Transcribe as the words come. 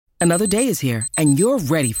Another day is here, and you're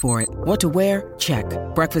ready for it. What to wear? Check.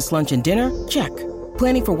 Breakfast, lunch, and dinner? Check.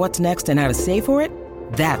 Planning for what's next and how to save for it?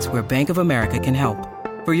 That's where Bank of America can help.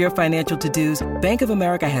 For your financial to-dos, Bank of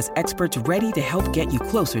America has experts ready to help get you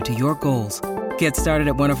closer to your goals. Get started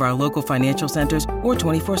at one of our local financial centers or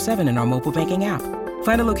 24/7 in our mobile banking app.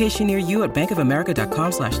 Find a location near you at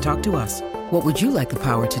bankofamerica.com/talktous. What would you like the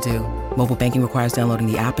power to do? Mobile banking requires downloading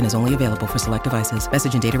the app and is only available for select devices.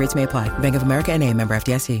 Message and data rates may apply. Bank of America N.A., member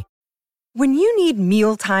FDIC. When you need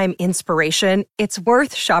mealtime inspiration, it's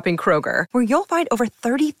worth shopping Kroger, where you'll find over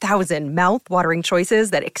 30,000 mouth-watering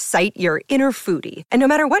choices that excite your inner foodie. And no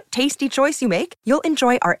matter what tasty choice you make, you'll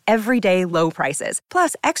enjoy our everyday low prices,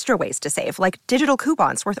 plus extra ways to save, like digital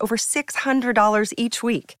coupons worth over $600 each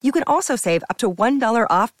week. You can also save up to $1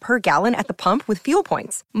 off per gallon at the pump with fuel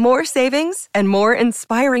points. More savings and more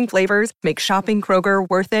inspiring flavors make shopping Kroger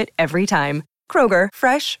worth it every time. Kroger,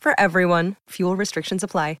 fresh for everyone. Fuel restrictions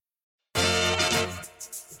apply.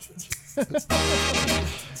 You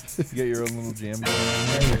got your own little jam going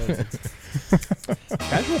on.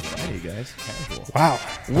 Casual Friday, guys. Casual. Wow.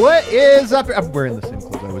 What is up? I'm wearing the same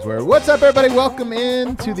clothes I always wear. What's up, everybody? Welcome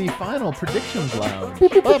in to the final predictions lounge.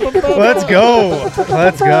 Let's go.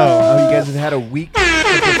 Let's go. Oh, you guys have had a week to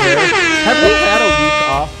prepare. Have we had a week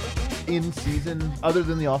off in season other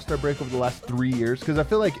than the All-Star break over the last 3 years? Because I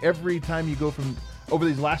feel like every time you go from over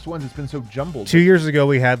these last ones, it's been so jumbled. 2 years ago,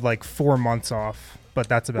 we had like 4 months off. But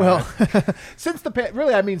that's about it. since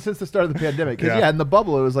the start of the pandemic. Because, in the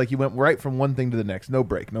bubble, it was like you went right from one thing to the next. No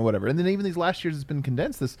break, no whatever. And then even these last years, it's been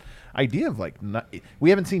condensed. This idea of like, we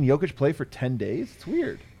haven't seen Jokic play for 10 days. It's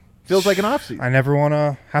weird. Feels like an offseason. I never want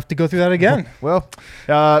to have to go through that again. Well,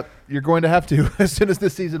 you're going to have to. As soon as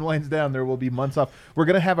this season winds down, there will be months off. We're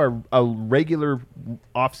going to have a regular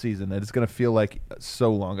offseason that is going to feel like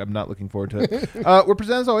so long. I'm not looking forward to it. We're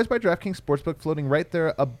presented as always by DraftKings Sportsbook, floating right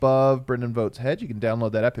there above Brendan Vogt's head. You can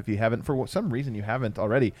download that app if you haven't. For some reason you haven't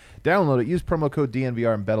already, download it. Use promo code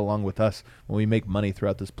DNVR and bet along with us when we make money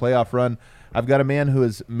throughout this playoff run. I've got a man who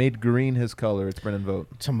has made green his color. It's Brendan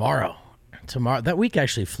Vogt. Tomorrow, that week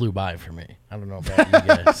actually flew by for me. I don't know about you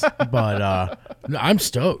guys, but I'm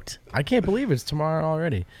stoked. I can't believe it's tomorrow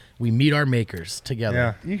already. We meet our makers together.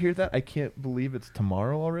 Yeah. You hear that? I can't believe it's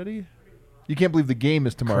tomorrow already. You can't believe the game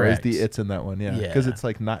is tomorrow. Correct. It's in that one, because it's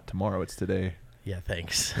like not tomorrow, it's today. Yeah,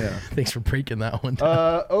 thanks. Yeah. Thanks for breaking that one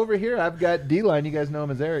down. Over here, I've got D-Line. You guys know him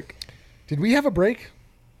as Eric. Did we have a break?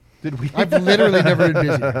 Did we? I've literally never been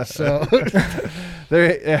busy. So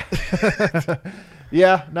there, yeah.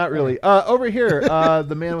 Yeah, not really. Over here,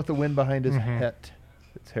 the man with the wind behind his head.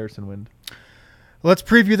 It's Harrison Wind. Let's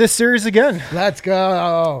preview this series again. Let's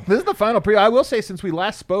go. This is the final preview. I will say, since we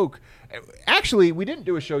last spoke, actually, we didn't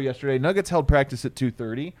do a show yesterday. Nuggets held practice at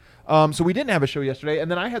 2:30, so we didn't have a show yesterday. And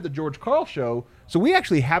then I had the George Karl show, so we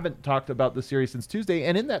actually haven't talked about the series since Tuesday.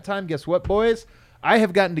 And in that time, guess what, boys? I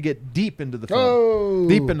have gotten to get deep into the film. Oh.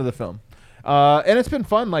 Deep into the film. And it's been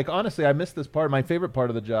fun. Like, honestly, I missed this part. My favorite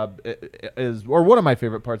part of the job is, or one of my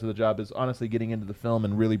favorite parts of the job is honestly getting into the film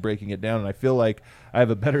and really breaking it down. And I feel like I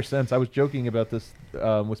have a better sense. I was joking about this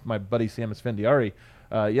with my buddy Sam Esfandiari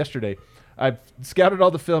yesterday. I've scouted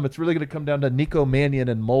all the film. It's really going to come down to Nico Mannion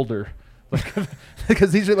and Mulder.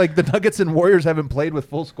 Because these are like the Nuggets and Warriors haven't played with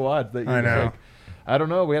full squads. That I know. Like, I don't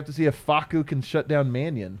know. We have to see if Facu can shut down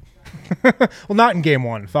Mannion. Well, not in game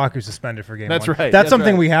one. Facu's suspended for game one. That's right. That's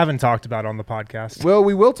something we haven't talked about on the podcast. Well,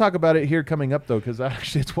 we will talk about it here coming up, though, because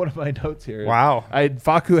actually it's one of my notes here. Wow.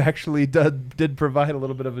 Facu actually did provide a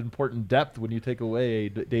little bit of important depth when you take away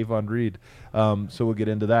Davon Reed. So we'll get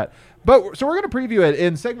into that. So we're going to preview it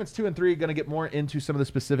in segments 2 and 3. Going to get more into some of the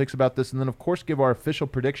specifics about this, and then, of course, give our official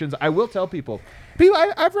predictions. I will tell people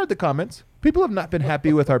I've read the comments. People have not been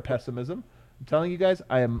happy with our pessimism. I'm telling you guys,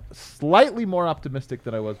 I am slightly more optimistic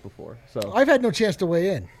than I was before. So I've had no chance to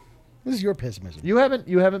weigh in. This is your pessimism. You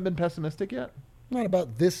haven't been pessimistic yet? Not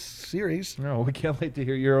about this series. No, we can't wait to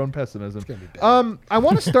hear your own pessimism. It's gonna be bad. I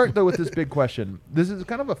want to start though with this big question. This is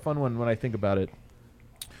kind of a fun one when I think about it.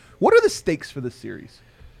 What are the stakes for this series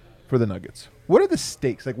for the Nuggets? What are the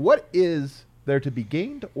stakes? Like, what is there to be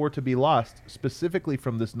gained or to be lost specifically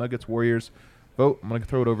from this Nuggets Warriors vote? I'm going to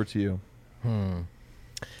throw it over to you.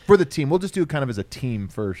 For the team. We'll just do it kind of as a team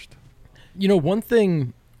first. You know, one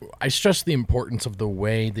thing, I stress the importance of the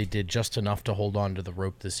way they did just enough to hold on to the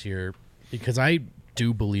rope this year, because I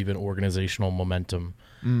do believe in organizational momentum.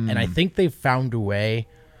 And I think they've found a way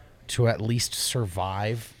to at least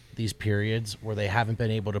survive these periods where they haven't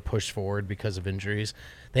been able to push forward because of injuries.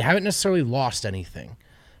 They haven't necessarily lost anything.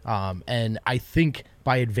 And I think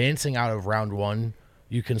by advancing out of round one,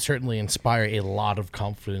 you can certainly inspire a lot of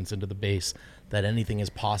confidence into the base that anything is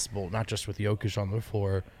possible, not just with Jokic on the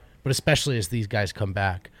floor, but especially as these guys come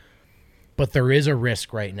back. But there is a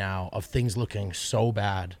risk right now of things looking so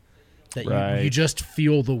bad that you just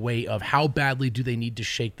feel the weight of how badly do they need to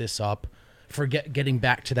shake this up for getting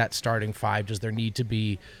back to that starting five. Does there need to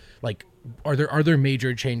be, like, are there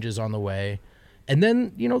major changes on the way? And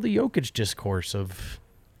then, the Jokic discourse of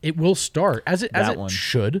it will start as it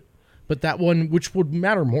should, but that one, which would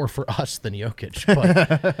matter more for us than Jokic,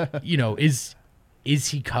 but is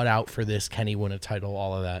he cut out for this? Can he win a title?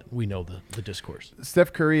 All of that. We know the discourse.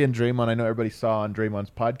 Steph Curry and Draymond, I know everybody saw on Draymond's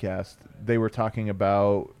podcast, they were talking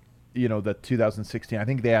about, the 2016. I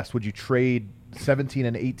think they asked, would you trade 17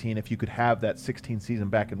 and 18 if you could have that 16 season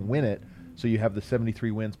back and win it? So you have the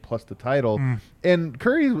 73 wins plus the title. And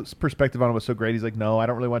Curry's perspective on it was so great. He's like, no, I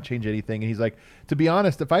don't really want to change anything. And he's like, to be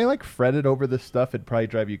honest, if I fretted over this stuff, it'd probably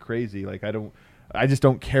drive you crazy. Like, I just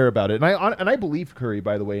don't care about it. And I believe Curry,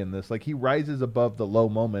 by the way, in this. Like, he rises above the low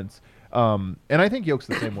moments. And I think Yoke's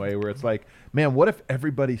the same way, where it's like, man, what if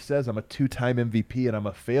everybody says I'm a 2-time MVP and I'm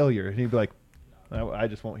a failure? And he'd be like, I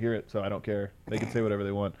just won't hear it, so I don't care. They can say whatever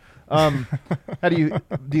they want. How do you,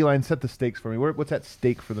 D-Line, set the stakes for me? What's at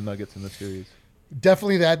stake for the Nuggets in this series?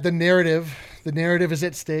 Definitely that. The narrative is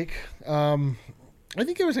at stake. I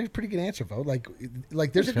think it was a pretty good answer, Vogt.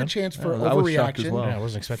 Like there's a good chance for overreaction I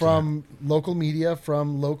wasn't expecting from local media,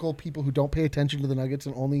 from local people who don't pay attention to the Nuggets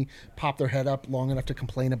and only pop their head up long enough to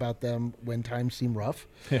complain about them when times seem rough.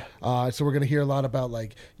 Yeah. So we're going to hear a lot about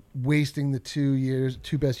wasting the 2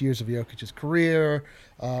 best years of Jokic's career.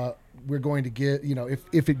 We're going to get,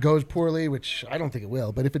 if it goes poorly, which I don't think it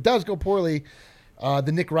will, but if it does go poorly,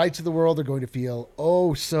 the Nick Wrights of the world are going to feel,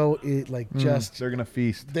 they're going to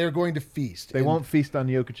feast. They're going to feast. They won't feast on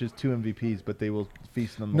Jokic's 2 MVPs, but they will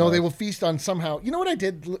feast on they will feast on somehow. You know what I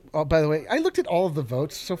did? By the way, I looked at all of the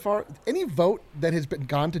votes so far. Any vote that has been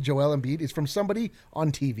gone to Joel Embiid is from somebody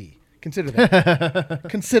on TV. Consider that.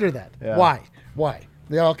 Consider that. Yeah. Why?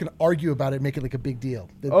 They all can argue about it, make it like a big deal.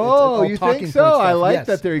 You think so? I like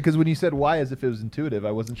that theory, because when you said why as if it was intuitive,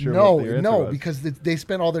 I wasn't sure what your answer was. Because they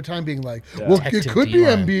spend all their time being like, well, it could be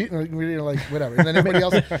Embiid, whatever. And then everybody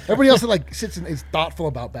else that sits and is thoughtful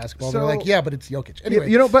about basketball. They're like, yeah, but it's Jokic.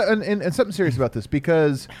 Anyway, but and something serious about this,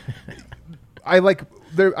 because I've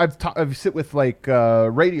sit with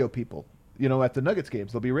radio people, at the Nuggets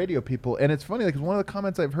games. There'll be radio people, and it's funny, one of the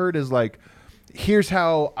comments I've heard is here's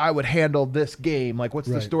how I would handle this game. What's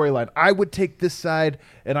the storyline? I would take this side,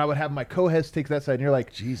 and I would have my co-heads take that side. And you're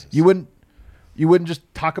like, Jesus, you wouldn't just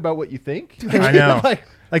talk about what you think? I know.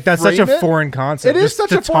 That's such a foreign concept. It is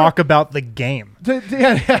such a talk about the game.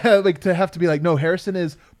 To have to be like, no, Harrison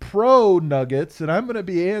is pro Nuggets, and I'm going to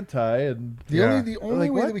be anti. And the only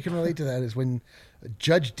way that we can relate to that is when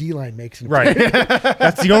Judge D-Line makes an appearance. Right.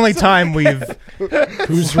 That's the only time we've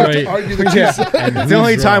who's right. It's the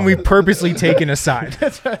only time we've purposely taken a side.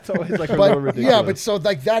 that's always a little ridiculous. Yeah, but so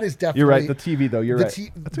that is definitely, you're right. The TV though, you're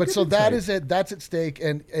right. But so that is it. That's at stake.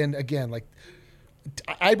 And again,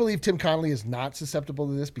 I believe Tim Connolly is not susceptible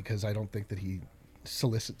to this, because I don't think that he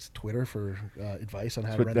solicits Twitter for advice on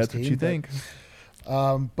how to run his team. That's what you think.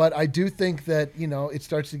 But I do think that it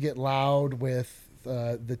starts to get loud with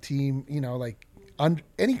the team.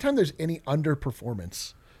 Anytime there's any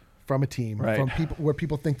underperformance from a team, from people where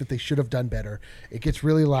people think that they should have done better, it gets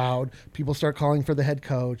really loud. People start calling for the head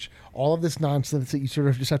coach. All of this nonsense that you sort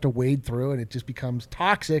of just have to wade through, and it just becomes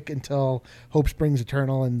toxic until hope springs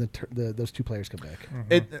eternal and those 2 players come back.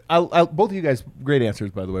 Mm-hmm. Both of you guys, great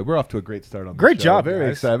answers, by the way. We're off to a great start on this Great show. job, very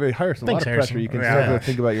guys. excited. Very Harrison. A lot of Harrison. pressure. You can start to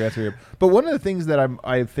think about your answer here. But one of the things that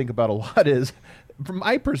I think about a lot is, from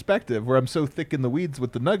my perspective, where I'm so thick in the weeds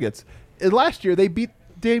with the Nuggets, last year they beat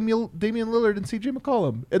Damian Lillard and CJ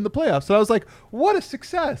McCollum in the playoffs. So I was like, what a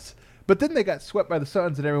success. But then they got swept by the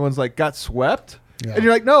Suns, and everyone's like, got swept? Yeah. And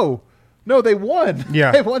you're like, no, they won.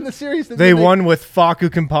 Yeah. They won the series. They won with Facu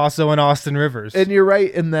Campasso and Austin Rivers. And you're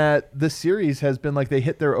right in that the series has been they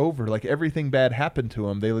hit their over. Everything bad happened to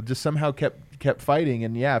them. They just somehow kept fighting.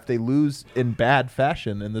 And, if they lose in bad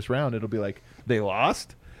fashion in this round, it'll be they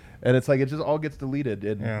lost. And it's it just all gets deleted.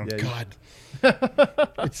 And God.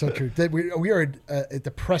 It's so true. We are at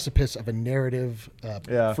the precipice of a narrative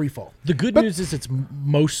free fall. The good news is it's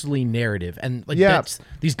mostly narrative, and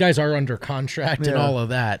these guys are under contract and all of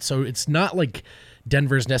that, so it's not like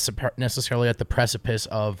Denver's necessarily at the precipice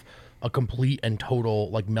of a complete and total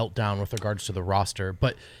meltdown with regards to the roster,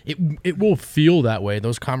 but it will feel that way.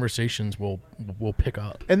 Those conversations will pick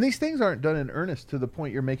up. And these things aren't done in earnest, to the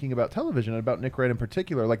point you're making about television and about Nick Wright in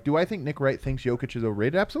particular. Do I think Nick Wright thinks Jokic is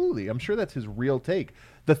overrated? Absolutely. I'm sure that's his real take.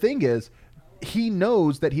 The thing is, he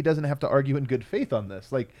knows that he doesn't have to argue in good faith on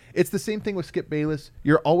this. It's the same thing with Skip Bayless.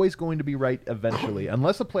 You're always going to be right eventually.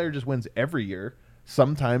 Unless a player just wins every year,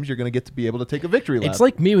 sometimes you're going to get to be able to take a victory lap. It's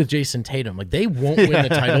like me with Jason Tatum. Like they won't win the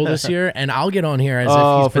title this year, and I'll get on here as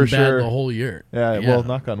if he's been bad the whole year. Yeah, well,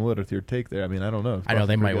 knock on wood with your take there. I mean, I don't know. I know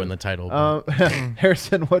they might win the title.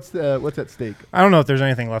 Harrison, what's at stake? I don't know if there's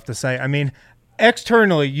anything left to say. I mean,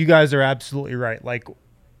 externally, you guys are absolutely right. Like,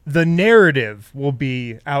 the narrative will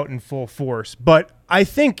be out in full force, but I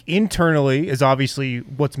think internally is obviously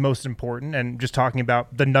what's most important. And just talking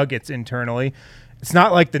about the Nuggets internally, it's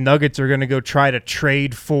not like the Nuggets are going to go try to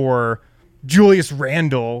trade for Julius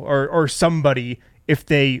Randle or somebody if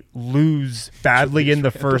they lose badly in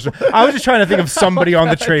the first. I was just trying to think of somebody on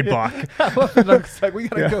the trade block. Like, we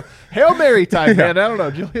gotta go Hail Mary time, man. I don't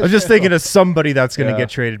know. Julius I was just thinking of somebody that's going to get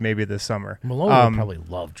traded maybe this summer. Malone would probably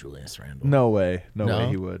love Julius Randle. No way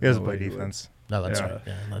he would. He doesn't play defense. No, that's right.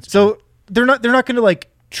 Yeah, that's so they're not going to like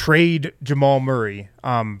trade Jamal Murray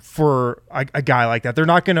for a guy like that. They're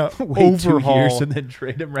not going to overhaul 2 years and then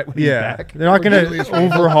trade him right when he's back. They're not going to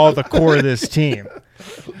overhaul the core of this team.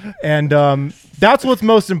 And that's what's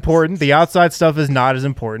most important. The outside stuff is not as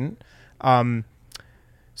important.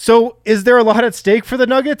 So is there a lot at stake for the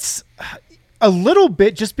Nuggets? A little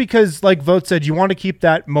bit, just because, like Vogt said, you want to keep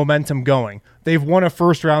that momentum going. They've won a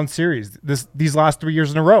first-round series these last 3 years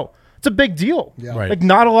in a row. It's a big deal. Yeah. Right. Like,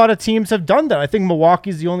 not a lot of teams have done that. I think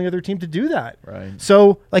Milwaukee's the only other team to do that. Right.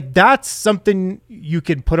 So, like, that's something you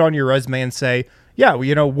could put on your resume and say, yeah,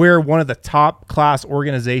 we're one of the top-class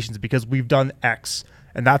organizations because we've done X.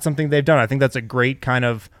 And that's something they've done. I think that's a great kind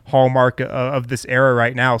of hallmark of this era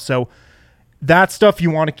right now. So that stuff you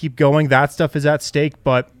want to keep going. That stuff is at stake.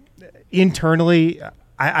 But internally,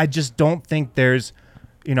 I just don't think there's,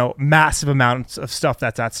 massive amounts of stuff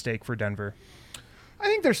that's at stake for Denver. I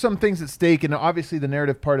think there's some things at stake, and obviously the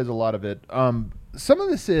narrative part is a lot of it. Some of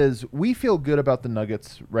this is we feel good about the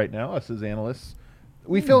Nuggets right now, us as analysts.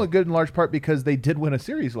 We feel good in large part because they did win a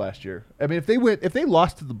series last year. I mean, if they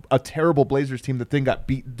lost to a terrible Blazers team that then got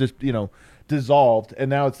beat, dissolved, and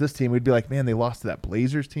now it's this team, we'd be like, man, they lost to that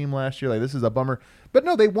Blazers team last year. Like, this is a bummer. But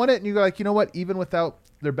no, they won it, and you're like, you know what? Even without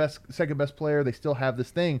their second best player, they still have this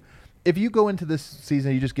thing. If you go into this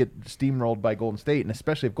season, you just get steamrolled by Golden State, and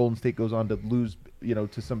especially if Golden State goes on to lose,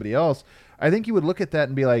 to somebody else, I think you would look at that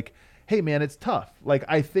and be like, hey, man, it's tough. Like,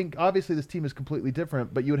 I think obviously this team is completely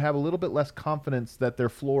different, but you would have a little bit less confidence that their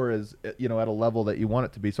floor is, at a level that you want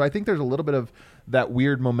it to be. So I think there's a little bit of that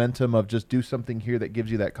weird momentum of just do something here that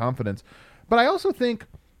gives you that confidence. But I also think,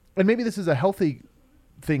 and maybe this is a healthy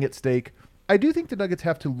thing at stake, I do think the Nuggets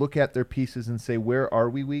have to look at their pieces and say, where are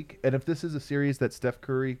we weak? And if this is a series that Steph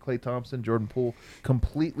Curry, Klay Thompson, Jordan Poole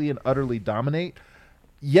completely and utterly dominate,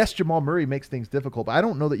 yes, Jamal Murray makes things difficult, but I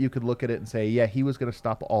don't know that you could look at it and say, yeah, he was going to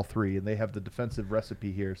stop all three, and they have the defensive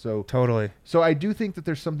recipe here. So Totally. So I do think that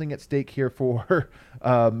there's something at stake here for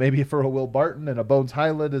maybe for a Will Barton and a Bones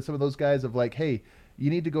Highland and some of those guys of like, hey, you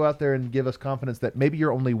need to go out there and give us confidence that maybe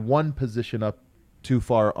you're only one position up too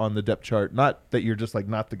far on the depth chart, not that you're just like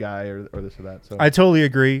not the guy or this or that. So I totally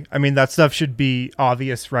agree. I mean, that stuff should be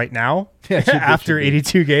obvious right now after should be.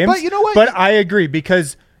 82 games. But you know what? But I agree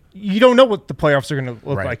because you don't know what the playoffs are going to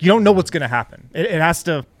look like. You don't know what's going to happen. It has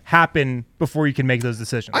to happen before you can make those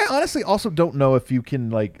decisions. I honestly also don't know if you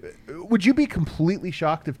can would you be completely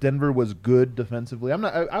shocked if Denver was good defensively?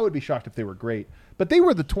 I would be shocked if they were great, but they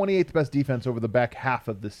were the 28th best defense over the back half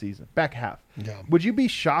of this season. Back half. Yeah. Would you be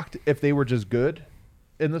shocked if they were just good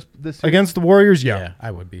in this series? Against the Warriors? Yeah,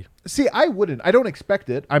 I would be. See, I wouldn't. I don't expect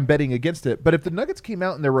it. I'm betting against it. But if the Nuggets came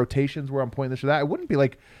out in their rotations where I'm pointing this or that, I wouldn't be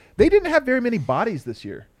like, they didn't have very many bodies this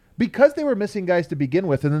year. Because they were missing guys to begin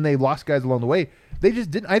with, and then they lost guys along the way, they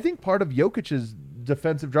just didn't. I think part of Jokic's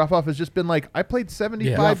defensive drop-off has just been like, I played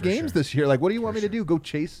 75 games this year. Like, what do you want me to do? Go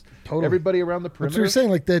chase everybody around the perimeter? That's what you're saying.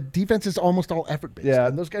 Like, the defense is almost all effort-based. Yeah.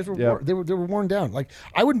 And those guys were they were worn down. Like,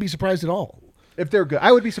 I wouldn't be surprised at all. If they're good.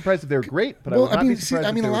 I would be surprised if they're great, but I would not be surprised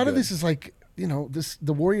if they a were lot of good. this is like,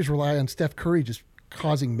 the Warriors rely on Steph Curry just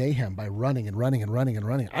causing mayhem by running and running and running and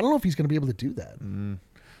running. I don't know if he's going to be able to do that.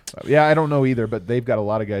 Yeah, I don't know either, but they've got a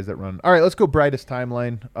lot of guys that run. All right, let's go brightest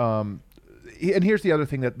timeline. And here's the other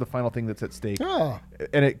thing, the final thing that's at stake,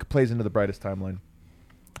 and it plays into the brightest timeline.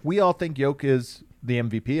 We all think Jokic is the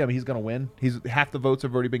MVP. I mean, he's going to win. Half the votes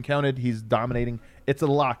have already been counted. He's dominating. It's a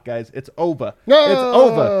lock, guys. It's over. No! It's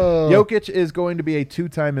over. Jokic is going to be a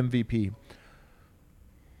 2-time MVP.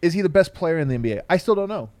 Is he the best player in the NBA? I still don't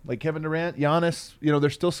know. Like Kevin Durant, Giannis,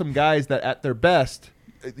 there's still some guys that at their best,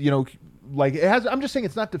 like it has. I'm just saying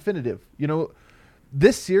it's not definitive.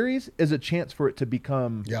 This series is a chance for it to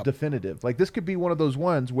become definitive. Like this could be one of those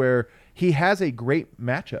ones where he has a great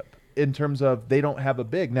matchup in terms of they don't have a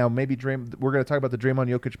big. Now maybe we're going to talk about the Draymond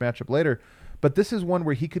Jokic matchup later, but this is one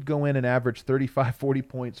where he could go in and average 35, 40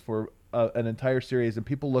 points for an entire series, and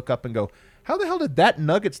people look up and go, how the hell did that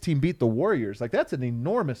Nuggets team beat the Warriors? Like, that's an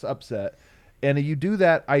enormous upset. And you do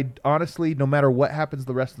that, I honestly, no matter what happens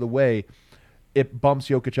the rest of the way, it bumps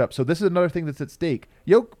Jokic up. So this is another thing that's at stake.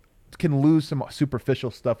 Jokic can lose some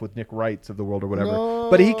superficial stuff with Nick Wrights of the world or whatever,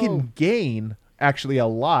 but he can gain actually a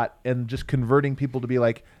lot, and just converting people to be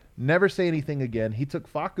like, never say anything again. He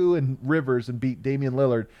took Facu and Rivers and beat Damian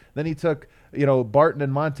Lillard. Then he took, Barton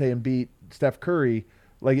and Monte and beat Steph Curry.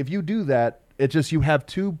 Like, if you do that, it just, you have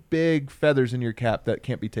two big feathers in your cap that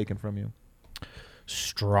can't be taken from you.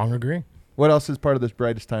 Strong agree. What else is part of this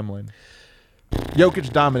brightest timeline?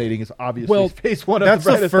 Jokic dominating is obviously phase one of the brightest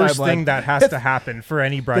timeline. That's the first thing that has to happen for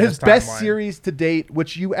any brightest timeline. His best series to date,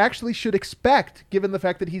 which you actually should expect, given the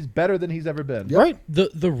fact that he's better than he's ever been. Yep. Right.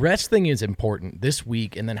 The rest thing is important this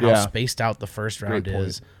week, and then how spaced out the first round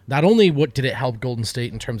is. Not only what did it help Golden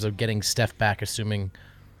State in terms of getting Steph back, assuming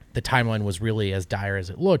the timeline was really as dire as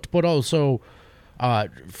it looked, but also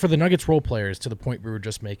for the Nuggets role players, to the point we were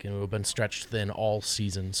just making, who have been stretched thin all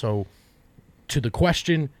season. So to the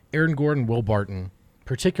question, Aaron Gordon, Will Barton,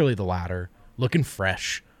 particularly the latter, looking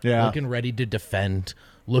fresh, looking ready to defend,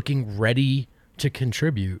 looking ready to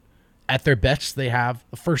contribute. At their best, they have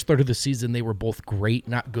the first third of the season, they were both great,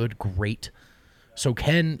 not good, great. So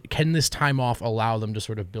can this time off allow them to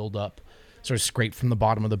sort of build up, sort of scrape from the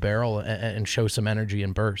bottom of the barrel and show some energy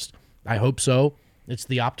and burst? I hope so. It's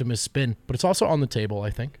the optimist spin, but it's also on the table,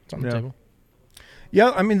 I think. It's on the table.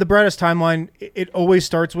 Yeah, I mean, the brightest timeline, it always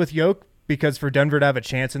starts with Jokic, because for Denver to have a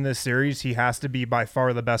chance in this series, he has to be by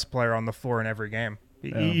far the best player on the floor in every game.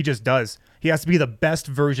 He just does. He has to be the best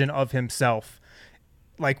version of himself,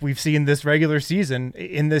 like we've seen this regular season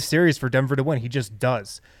in this series for Denver to win. He just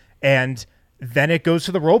does. And then it goes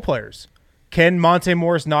to the role players. Can Monte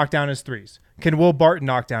Morris knock down his threes? Can Will Barton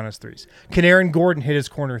knock down his threes? Can Aaron Gordon hit his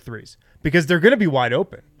corner threes? Because they're going to be wide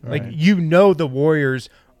open. Right. Like, the Warriors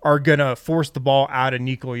are going to force the ball out of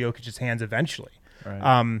Nikola Jokic's hands eventually.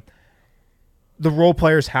 Right. The role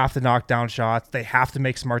players have to knock down shots. They have to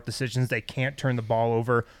make smart decisions. They can't turn the ball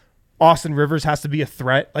over. Austin Rivers has to be a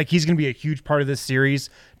threat. Like, he's going to be a huge part of this series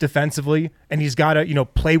defensively, and he's got to,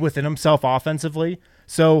 play within himself offensively.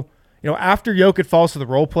 So, after Jokic falls to the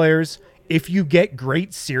role players, if you get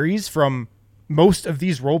great series from most of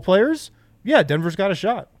these role players, Denver's got a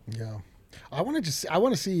shot. Yeah. I want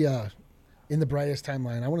to see in the brightest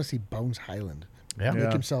timeline, I want to see Bones Highland.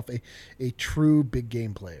 Make himself a true big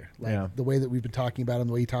game player. Like the way that we've been talking about him,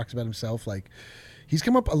 the way he talks about himself. Like, he's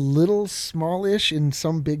come up a little smallish in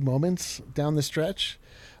some big moments down the stretch.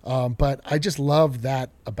 But I just love that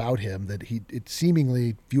about him, that it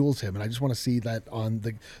seemingly fuels him. And I just want to see that on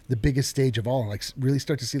the biggest stage of all, and like really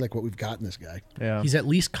start to see like what we've got in this guy. Yeah. He's at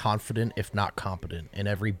least confident, if not competent, in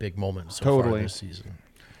every big moment so far this season.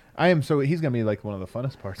 He's going to be like one of the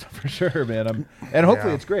funnest parts for sure, man. And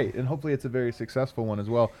hopefully it's great, and hopefully it's a very successful one as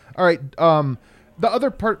well. All right, the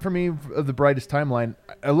other part for me of the brightest timeline,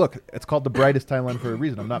 look, it's called the brightest timeline for a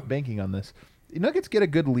reason. I'm not banking on this. The Nuggets get a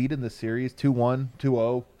good lead in this series, 2-1,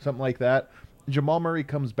 2-0, something like that. Jamal Murray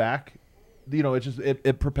comes back.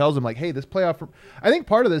 It propels him like, hey, this playoff. I think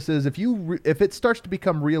part of this is if it starts to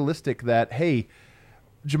become realistic that, hey,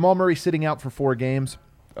 Jamal Murray sitting out for 4 games.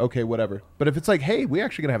 Okay, whatever. But if it's like, hey, we're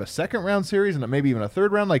actually going to have a second round series and maybe even a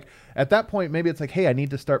third round, like at that point, maybe it's like, hey, I need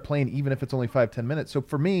to start playing even if it's only 5-10 minutes. So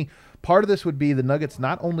for me, part of this would be the Nuggets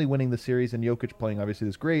not only winning the series and Jokic playing obviously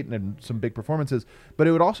this great and some big performances, but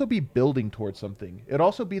it would also be building towards something. It'd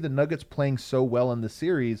also be the Nuggets playing so well in the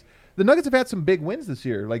series. The Nuggets have had some big wins this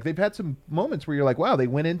year. Like, they've had some moments where you're like, wow, they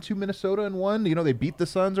went into Minnesota and won. They beat the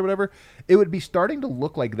Suns or whatever. It would be starting to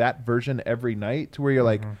look like that version every night, to where you're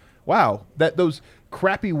like, wow, those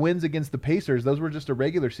crappy wins against the Pacers, those were just a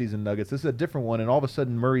regular season Nuggets. This is a different one, and all of a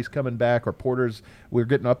sudden Murray's coming back, or Porter's, we're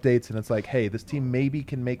getting updates, and it's like, hey, this team maybe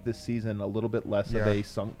can make this season a little bit less of a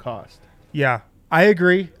sunk cost. Yeah, I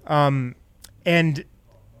agree. And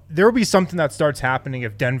there will be something that starts happening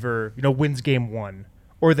if Denver, wins game 1,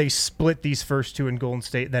 or they split these first 2 in Golden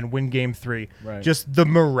State and then win game 3. Right. Just the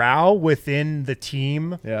morale within the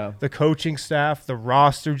team, the coaching staff, the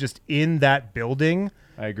roster, just in that building,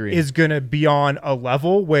 I agree, is going to be on a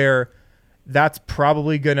level where that's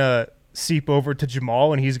probably going to seep over to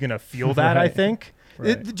Jamal, and he's going to feel that, I think.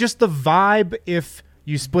 Just the vibe, if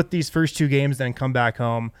you split these first 2 games then come back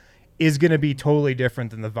home, is going to be totally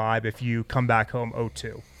different than the vibe if you come back home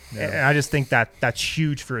 0-2. And I just think that's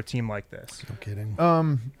huge for a team like this. No kidding.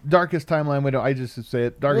 Darkest timeline window. I just say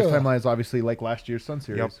it. Darkest timeline is obviously like last year's Sun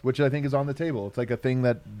Series, which I think is on the table. It's like a thing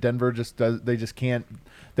that Denver just does. They just can't.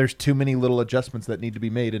 There's too many little adjustments that need to be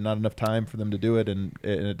made, and not enough time for them to do it, and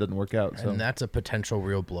it doesn't work out. So. And that's a potential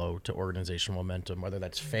real blow to organizational momentum, whether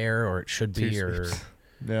that's fair or it should be, or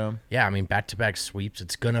I mean, back-to-back sweeps.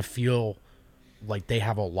 It's gonna feel like they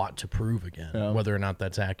have a lot to prove again, whether or not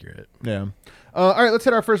that's accurate. Yeah. All right, let's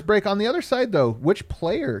hit our first break. On the other side, though, which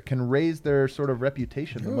player can raise their sort of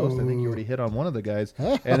reputation the most? I think you already hit on one of the guys.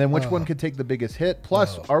 And then which one could take the biggest hit?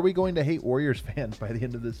 Plus, are we going to hate Warriors fans by the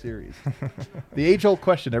end of this series? The age-old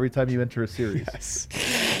question every time you enter a series. Yes.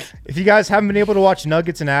 If you guys haven't been able to watch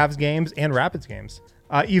Nuggets and Avs games and Rapids games,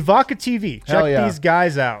 Ivaka TV. Check these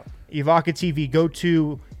guys out. Ivaka TV. Go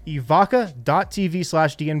to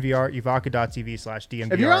Ivaka.tv/DNVR,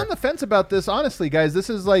 Ivaka.tv/DNVR. If you're on the fence about this, honestly, guys, this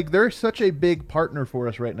is like, they're such a big partner for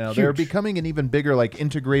us right now. Huge. They're becoming an even bigger, like,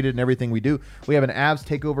 integrated in everything we do. We have an Avs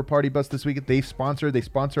takeover party bus this week. They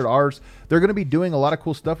sponsored ours. They're going to be doing a lot of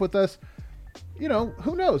cool stuff with us. You know,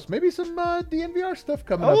 who knows? Maybe some DNVR stuff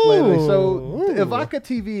coming up lately. So Ivaka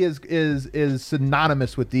TV is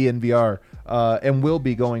synonymous with DNVR and will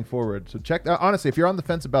be going forward. So check. Honestly, if you're on the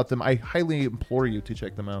fence about them, I highly implore you to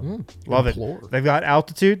check them out. Love it. They've got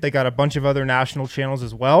Altitude. They got a bunch of other national channels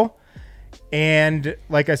as well. And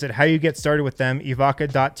like I said, how you get started with them,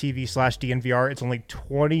 Ivaka.tv/DNVR. It's only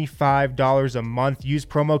 $25 a month. Use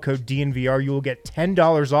promo code DNVR. You will get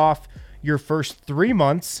 $10 off your first 3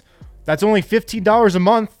 months. That's only $15 a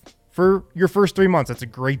month for your first 3 months. That's a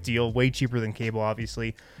great deal. Way cheaper than cable,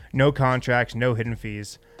 obviously. No contracts, no hidden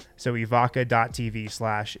fees. So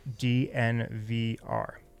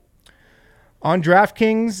Ivaka.tv/DNVR. On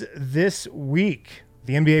DraftKings this week,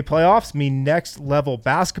 the NBA playoffs mean next level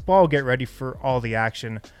basketball. Get ready for all the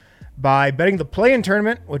action by betting the play-in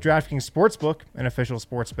tournament with DraftKings Sportsbook, an official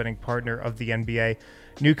sports betting partner of the NBA.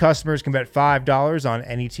 New customers can bet $5 on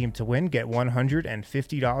any team to win. Get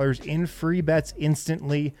 $150 in free bets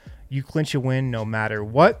instantly. You clinch a win no matter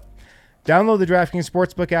what. Download the DraftKings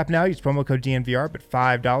Sportsbook app now. Use promo code DNVR. Bet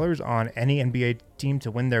 $5 on any NBA team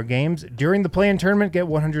to win their games. During the play-in tournament, get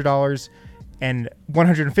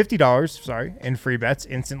 $150 in free bets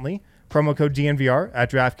instantly. Promo code DNVR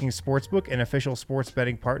at DraftKings Sportsbook, an official sports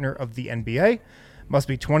betting partner of the NBA. Must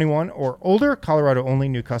be 21 or older. Colorado only.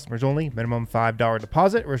 New customers only. Minimum $5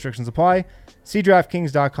 deposit. Restrictions apply. See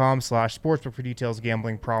DraftKings.com/sportsbook for details.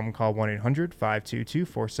 Gambling problem, call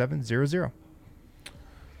 1-800-522-4700.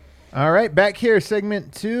 All right, back here,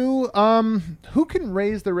 segment 2. Who can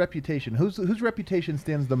raise their reputation? Whose reputation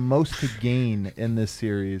stands the most to gain in this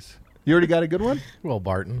series? You already got a good one? Will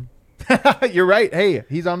Barton. You're right. Hey,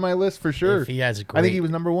 he's on my list for sure. If he has a great, I think he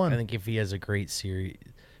was number 1. I think if he has a great series, I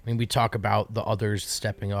mean, we talk about the others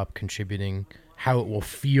stepping up, contributing, how it will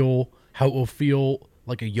feel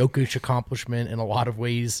like a Jokic accomplishment in a lot of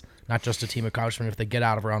ways, not just a team accomplishment if they get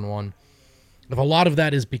out of round 1. If a lot of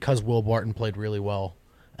that is because Will Barton played really well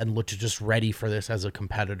and looked just ready for this as a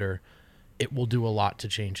competitor, it will do a lot to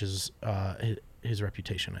change his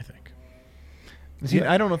reputation, I think. See,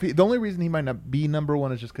 I don't know if the only reason he might not be number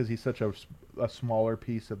 1 is just because he's such a smaller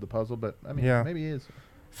piece of the puzzle, but I mean, maybe he is.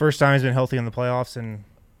 First time he's been healthy in the playoffs and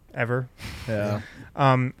ever. Yeah.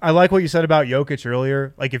 I like what you said about Jokic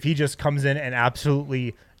earlier. Like, if he just comes in and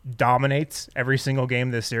absolutely dominates every single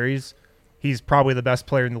game this series, he's probably the best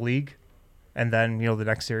player in the league. And then, the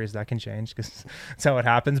next series that can change because that's how it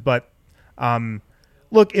happens. But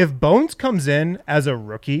look, if Bones comes in as a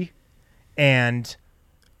rookie and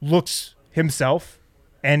looks himself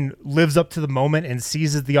and lives up to the moment and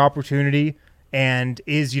seizes the opportunity and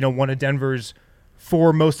is, one of Denver's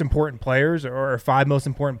 4 most important players or 5 most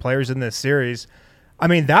important players in this series, I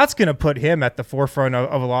mean, that's going to put him at the forefront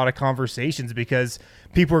of a lot of conversations because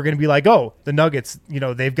people are going to be like, oh, the Nuggets,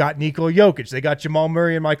 they've got Nikola Jokic. They got Jamal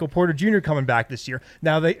Murray and Michael Porter Jr. coming back this year.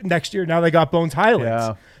 Now they got Bones Highlands.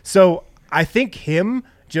 Yeah. So I think him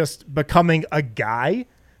just becoming a guy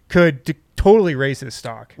could totally raise his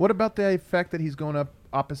stock. What about the fact that he's going up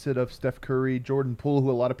opposite of Steph Curry, Jordan Poole, who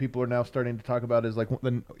a lot of people are now starting to talk about is like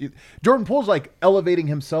Jordan Poole's like elevating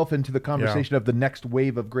himself into the conversation of the next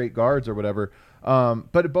wave of great guards or whatever.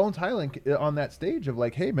 But Bones Highland on that stage of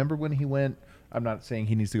like, hey, remember when he went, I'm not saying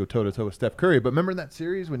he needs to go toe-to-toe with Steph Curry, but remember in that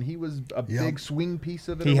series when he was a big swing piece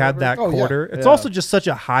of it? He had that quarter. Yeah. It's also just such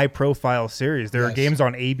a high-profile series. There are games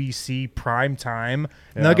on ABC prime time.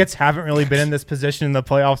 Yeah. Nuggets haven't really been in this position in the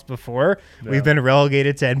playoffs before. Yeah. We've been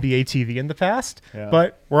relegated to NBA TV in the past,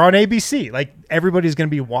 but we're on ABC. Like, everybody's going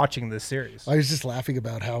to be watching this series. I was just laughing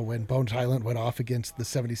about how when Bones Highland went off against the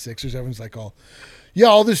 76ers, everyone's like, Yeah,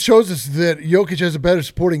 all this shows us that Jokic has a better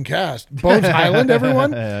supporting cast. Bones Highland,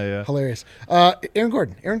 everyone. Yeah. Hilarious. Aaron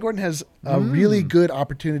Gordon. Aaron Gordon has a really good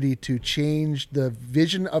opportunity to change the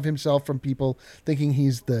vision of himself from people thinking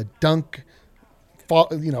he's the dunk,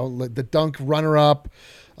 the dunk runner-up,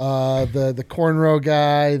 the cornrow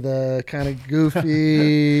guy, the kind of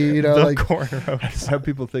goofy, The cornrow. That's how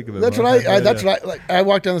people think of it. That's what I like. I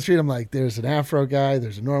walk down the street. I'm like, there's an Afro guy.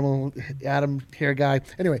 There's a normal Adam hair guy.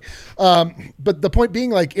 Anyway, but the point being,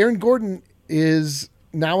 like, Aaron Gordon is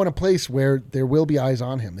now in a place where there will be eyes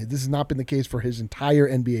on him. This has not been the case for his entire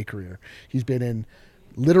NBA career. He's been in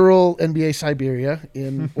literal NBA Siberia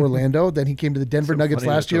in Orlando. Then he came to the Denver Nuggets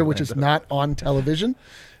last year, which is not on television.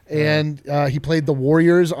 And he played the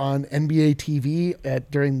Warriors on NBA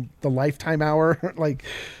TV during the Lifetime Hour. Like,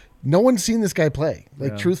 no one's seen this guy play,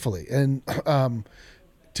 truthfully. And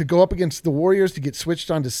to go up against the Warriors, to get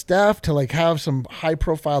switched onto Steph, to like have some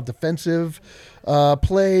high-profile defensive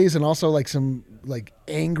plays, and also like some like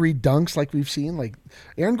angry dunks like we've seen. Like,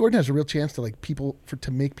 Aaron Gordon has a real chance to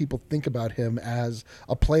to make people think about him as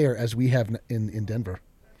a player as we have in Denver.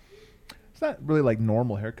 It's not really like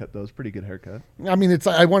normal haircut though. It's a pretty good haircut. I mean,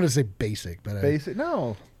 I wanted to say basic, but Basic?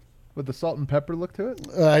 No. With the salt and pepper look to it?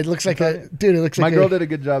 it looks like It looks like my girl did a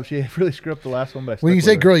good job. She really screwed up the last one, but when you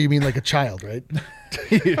say girl, you mean like a child, right?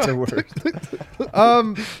 it's a word.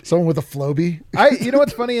 Someone with a Flowbee. You know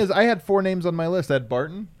what's funny is I had 4 names on my list. I had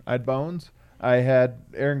Barton, I had Bones, I had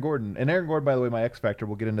Aaron Gordon. And Aaron Gordon, by the way, my X factor.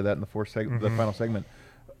 We'll get into that in the the final segment.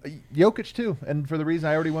 Jokic too, and for the reason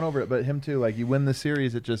I already went over it, but him too. Like, you win the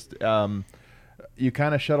series, it just you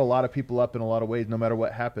kind of shut a lot of people up in a lot of ways. No matter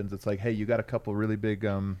what happens, it's like, hey, you got a couple really big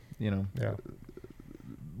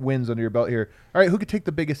wins under your belt here. All right, who could take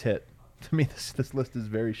the biggest hit? To me, this list is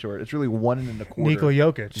very short. It's really 1.25. Nikola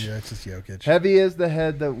Jokic. Yeah, it's just Jokic. Heavy is the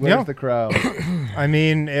head that wears the crown. I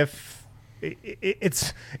mean, if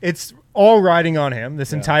it's all riding on him,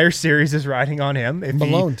 this entire series is riding on him. If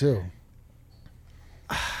Malone too.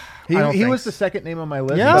 He was the second name on my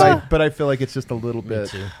list, but I feel like it's just a little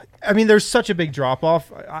bit. I mean, there's such a big drop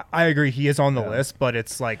off. I agree, he is on the list, but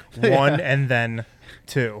it's like 1 and then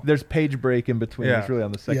 2. There's page break in between. He's really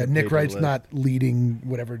on the second. Yeah, page Nick Wright's of the list. not leading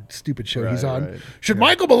whatever stupid show he's on. Right. Should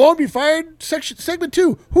Michael Malone be fired? Segment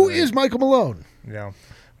 2. Who is Michael Malone? Yeah.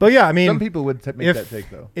 But yeah, I mean, some people would make that take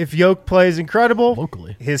though. If Yoke plays incredible,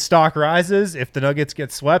 locally, his stock rises. If the Nuggets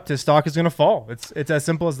get swept, his stock is going to fall. It's as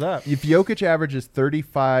simple as that. If Jokic averages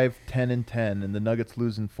 35, 10, and 10, and the Nuggets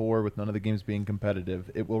lose in 4 with none of the games being competitive,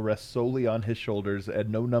 it will rest solely on his shoulders, and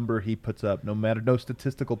no number he puts up, no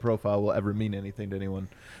statistical profile will ever mean anything to anyone.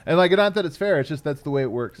 And like, not that it's fair, it's just that's the way it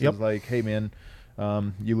works. Yep. It's like, hey man,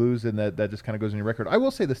 you lose, and that just kind of goes in your record. I will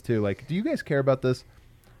say this too. Like, do you guys care about this?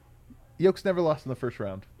 Yoke's never lost in the first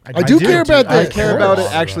round. I do care about I this. care about it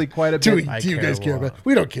actually quite a bit. Do you guys care about it?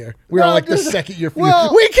 We don't care. We're No, all like the just- second year.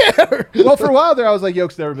 well- We care. Well, for a while there, I was like,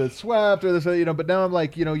 Yoke's never been swept or this, but now I'm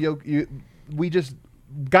like, Yoke, we just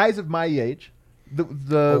guys of my age,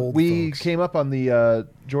 we folks. came up on the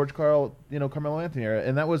George Karl, Carmelo Anthony era,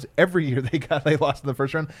 and that was every year they lost in the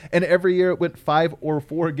first round, and every year it went 5 or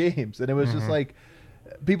 4 games, and it was just like.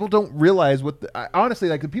 People don't realize honestly,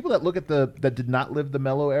 like the people that look at that did not live the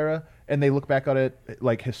Melo era and they look back on it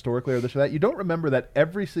like historically or this or that, you don't remember that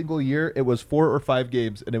every single year it was 4 or 5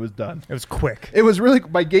 games and it was done. It was quick. It was really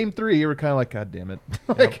by game 3 you were kind of like, God damn it,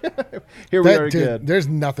 here we are again. There's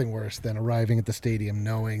nothing worse than arriving at the stadium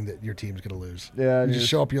knowing that your team's going to lose. Yeah, you just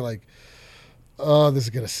show up, you're like, oh, this is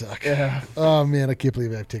going to suck. Yeah. Oh, man, I can't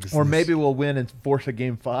believe I have tickets. Or maybe we'll win and force a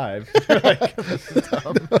game 5.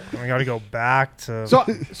 We got to go back to.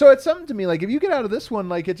 So it's something to me, like if you get out of this one,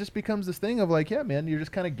 like it just becomes this thing of like, yeah, man, you're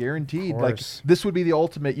just kind of guaranteed. Like this would be the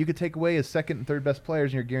ultimate. You could take away his second and third best players,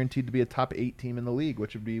 and you're guaranteed to be a top 8 team in the league,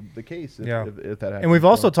 which would be the case if that happens. And we've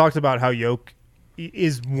also talked about how Yoke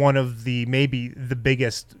is one of maybe the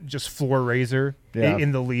biggest just floor raiser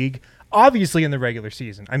in the league. Obviously, in the regular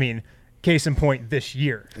season. I mean. Case in point, this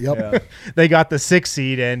year. Yep. Yeah. They got the 6th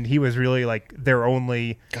seed, and he was really like their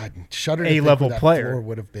only A-level player. Floor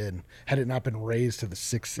would have been had it not been raised to the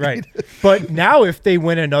 6th seed. Right. But now, if they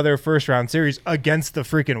win another first-round series against the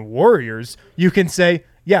freaking Warriors, you can say,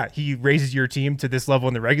 yeah, he raises your team to this level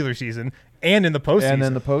in the regular season and in the postseason. And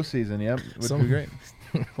in the postseason, yep, would be great.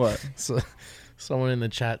 What? So, someone in the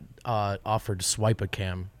chat offered swipe a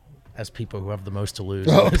cam. As people who have the most to lose.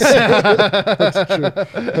 Oh. That's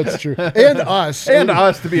true. And us.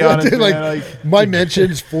 To be honest. My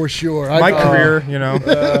mentions for sure. My career,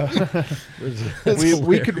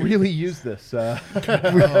 we could really use this. Oh,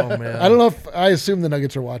 man. I don't know if I assume the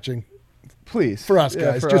Nuggets are watching. Please. For us,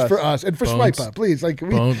 Yeah, guys. for Just us. for us. And for Bones. Swipe Up, please. Like, we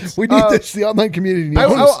Bones. need this. The online community needs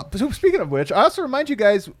this. So speaking of which, I also remind you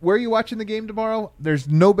guys, where are you watching the game tomorrow? There's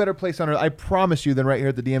no better place on earth, I promise you, than right here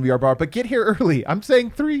at the DNVR bar. But get here early. I'm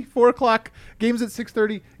saying 3, 4 o'clock. Game's at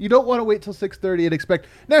 6:30. You don't want to wait till 6:30 and expect.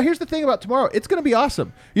 Now, here's the thing about tomorrow. It's going to be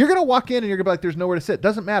awesome. You're going to walk in and you're going to be like, there's nowhere to sit.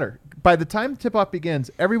 Doesn't matter. By the time tip-off begins,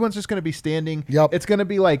 everyone's just going to be standing. Yep. It's going to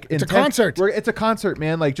be like It's a concert. It's a concert,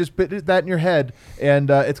 man. Like, just put that in your head, and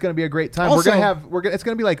it's going to be a great time. Also- It's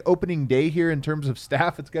going to be like opening day here in terms of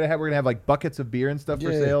staff. We're going to have like buckets of beer and stuff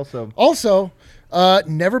for sale. So Also,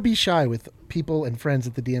 never be shy with people and friends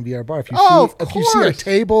at the DNVR bar. If you of if you see a course.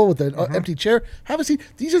 table with an empty chair, have a seat.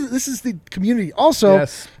 This is the community. Also,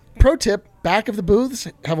 Yes. pro tip: back of the booths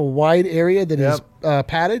have a wide area that is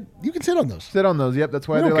padded. You can sit on those. sit on those. Yep, that's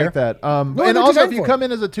why We they don't like care. that. No, And they're also, if designed you for come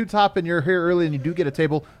in as a two-top and you're here early and you do get a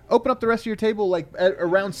table, open up the rest of your table like at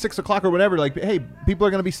around 6 o'clock or whatever. Like, hey, people are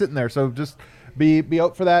going to be sitting there, so just be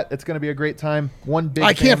out for that. It's going to be a great time. One big.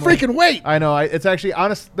 I can't family. freaking wait. I know. It's actually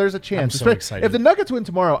honest. There's a chance. I'm so Especially- excited. If the Nuggets win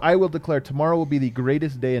tomorrow, I will declare tomorrow will be the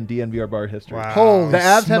greatest day in DNVR bar history. Wow. Holy The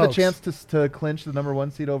Avs have a smokes. chance to clinch the number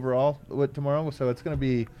 1 seed overall with tomorrow, so it's going to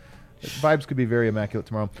be vibes could be very immaculate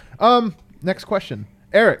tomorrow. Next question,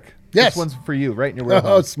 Eric. Yes. This one's for you, right in your Oh,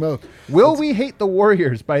 wheelhouse. smoke. Will we hate the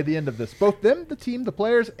Warriors by the end of this? Both them, the team, the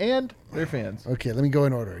players, and their fans. Okay, let me go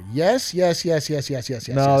in order. Yes. No,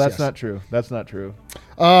 that's not true. That's not true.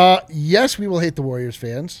 Yes, we will hate the Warriors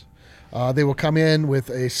fans. They will come in with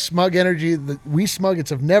a smug energy that we Smuggets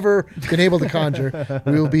have never been able to conjure.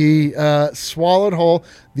 We will be swallowed whole.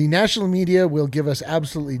 The national media will give us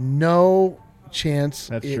absolutely no chance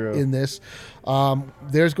That's true. in this.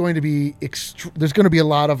 There's going to be there's going to be a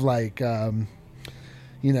lot of like,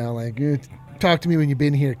 talk to me when you've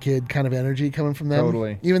been here, kid, kind of energy coming from them.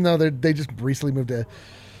 Totally. Even though they just recently moved to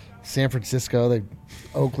San Francisco,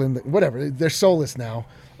 Oakland, whatever. They're soulless now.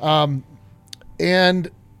 And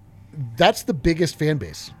that's the biggest fan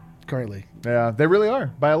base currently. Yeah, they really are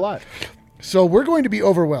by a lot. So we're going to be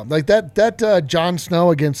overwhelmed. Like that Jon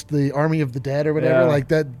Snow against the Army of the Dead or whatever. Yeah. Like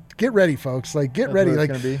that. Get ready, folks. Like get That's ready. what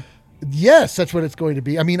it's Like gonna be. yes, that's what it's going to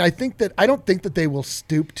be. I mean, I don't think that they will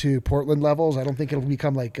stoop to Portland levels. I don't think it'll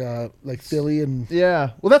become like Philly and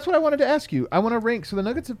Yeah. Well, that's what I wanted to ask you. I want to rank. So the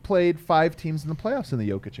Nuggets have played 5 teams in the playoffs in the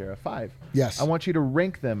Jokic era. 5. Yes. I want you to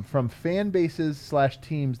rank them from fan bases /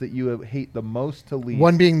 teams that you hate the most to least.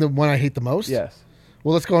 one being the one I hate the most. Yes.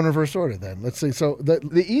 Well, let's go in reverse order then. Let's see. So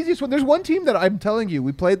The easiest one. There's one team that I'm telling you,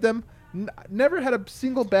 we played them. Never had a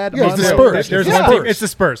single bad. Yeah, it's the on- Spurs. There's Yeah. one team. It's the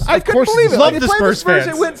Spurs. I couldn't course believe it. Love Like, the they played Spurs fans.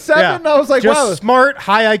 It went 7. Yeah. And I was like, just wow. smart,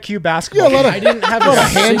 high IQ basketball. Yeah, a lot of- I didn't have a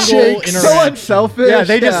handshakes. single So interaction. unselfish. Yeah,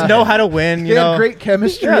 they just know how to win. They You know, had great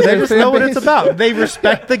chemistry. yeah, they Their just fan know what it's base. about. They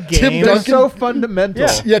respect the game. They're Duncan- so fundamental.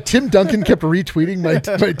 Yeah. yeah, Tim Duncan kept retweeting my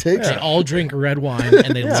takes. They all drink red wine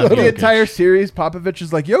and they love The Jokic. entire series, Popovich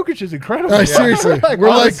is like, Jokic is incredible. Seriously, we're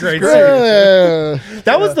All the like great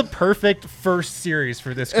That was the perfect first series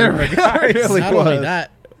for this group of guys. really Not only was. that,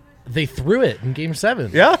 they threw it in Game 7.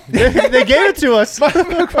 Yeah, they gave it to us.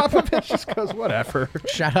 Popovich just goes, whatever.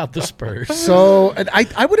 Shout out the Spurs. So, and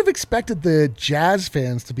I would have expected the Jazz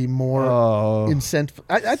fans to be more incent.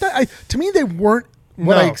 I thought to me they weren't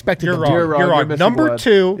what I expected. You're them wrong. to be. You're wrong. You're You're wrong. missing Number one.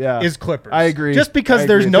 2 Yeah. is Clippers. I agree. Just because I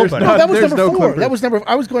there's agree. nobody. No, that was There's number no 4. Clippers. That was number.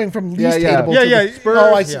 I was going from least Yeah. hateable. Yeah, to yeah. the, Spurs.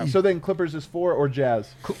 Oh, I see. So then Clippers is 4 or Jazz.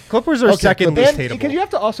 Clippers are Okay, second Clippers. least Because hateable. you have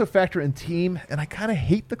to also factor in team, and I kind of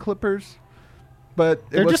hate the Clippers, but it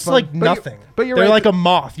They're was just fun. like But nothing. But you're They're right. like a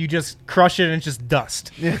moth. You just crush it and it's just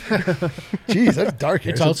dust. Jeez, that's dark.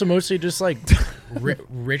 It's Harrison. also mostly just like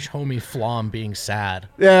rich homie Flom being sad.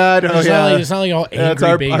 Yeah, I know. It's not like all Yeah, it's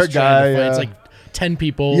angry our based guy, trying to fight. yeah. It's like 10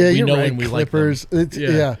 people Yeah, we you're know right. and we Clippers. like them. It's, Yeah.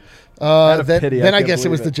 yeah. Out of pity, I Then I can't guess it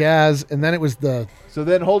believe was it. the Jazz, and then it was the. So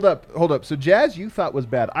then hold up. So Jazz you thought was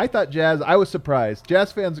bad. I thought Jazz, I was surprised.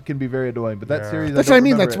 Jazz fans can be very annoying, but that series That's I what I don't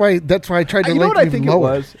mean. remember That's why I tried to You know link what I even think lower.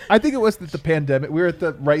 it was? I think it was that the pandemic. We were at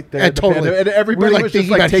the right there. Yeah, at the totally. pandemic, and everybody We're, like, was just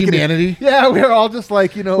thinking like about taking humanity. Yeah, we were all just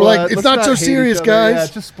like, you know, We're like, it's let's not so hate serious, each other. guys. Yeah,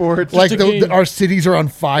 it's just sports. Like Just a game. our cities are on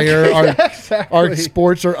fire. Yeah, exactly. Our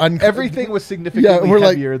sports are Everything was significantly we're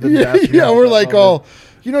like, heavier than yeah, basketball. yeah, we're like all,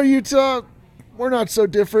 Utah, we're not so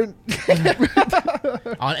different.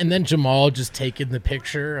 And then Jamal just taking the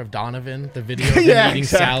picture of Donovan, the video of him Yeah, eating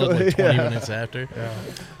exactly, salad like 20 yeah. minutes after.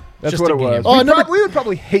 That's just what a it was. game. Oh, We number- we would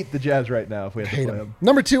probably hate the Jazz right now if we had to Hate play them. them.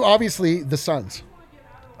 Number 2, obviously, the Suns.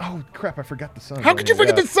 Oh crap! I forgot the Suns. How could you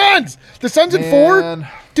forget Yeah. the Suns? The Suns in 4? Man.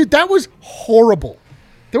 Dude, that was horrible.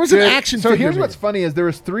 There was Dude, an action So figure here's made. what's funny is there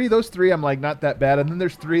was 3. Those 3 I'm like not that bad, and then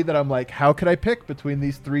there's 3 that I'm like, how could I pick between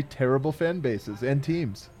these 3 terrible fan bases and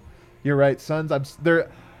teams? You're right, Suns. They're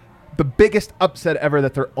the biggest upset ever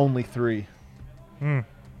that they're only 3.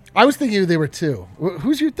 I was thinking they were 2.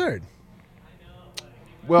 Who's your third?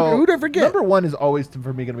 Well, who'd I forget? Number 1 is always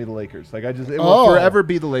for me going to be the Lakers. Like it will forever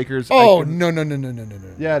be the Lakers. Oh, no.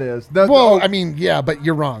 Yeah, it is. I mean, yeah, but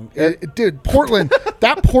you're wrong. Dude, Portland,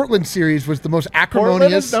 that Portland series was the most Portland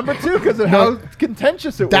acrimonious. is number 2 because of how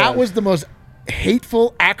contentious it was. That was the most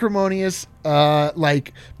hateful, acrimonious,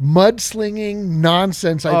 like mudslinging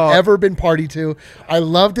nonsense I've ever been party to. I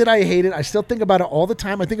loved it. I hate it. I still think about it all the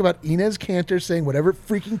time. I think about Enes Kanter saying whatever it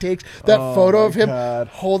freaking takes. That photo of him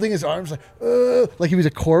holding his arms like he was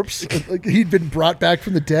a corpse, like he'd been brought back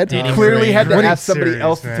from the dead. Clearly had to ask somebody serious,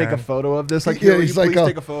 else man. to take a photo of this. Like, Yeah, would he's you like, please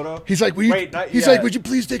take a photo? He's like, would you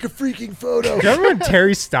please take a freaking photo? Do you remember when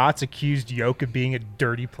Terry Stotts accused Yoke of being a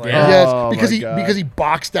dirty player? Yeah. Yes, Oh, because my God. because he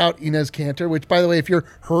boxed out Enes Kanter, which, by the way, if you're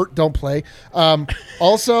hurt, don't play.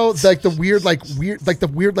 Also, like the weird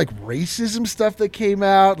racism stuff that came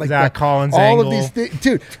out, like Zach Collins all angle. of these things,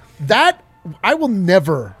 dude. That I will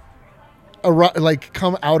never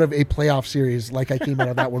come out of a playoff series like I came out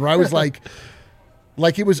of that one, where I was like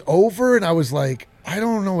it was over, and I was like, I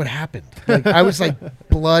don't know what happened. Like I was like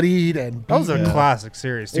bloodied and That was a beaten. classic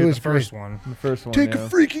series, too. It was The first great. one. The first one. Take yeah. a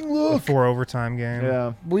freaking look. 4 overtime game.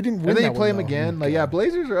 Yeah. We didn't win And then that you play one, them though. again. Oh, Like, yeah, God.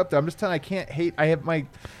 Blazers are up there. I'm just telling you, I can't hate. I have my.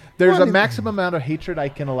 There's Well, I a mean- maximum amount of hatred I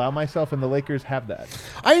can allow myself, and the Lakers have that.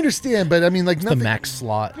 I understand, but I mean, like The nothing. max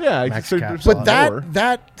slot. Yeah, max so- cap so- But slot.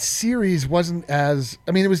 that series wasn't as.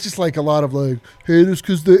 I mean, it was just like a lot of like hate us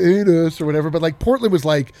because they hate us or whatever. But like Portland was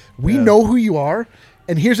like, we know who you are,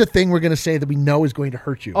 and here's a thing we're going to say that we know is going to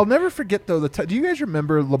hurt you. I'll never forget though. Do you guys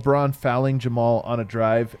remember LeBron fouling Jamal on a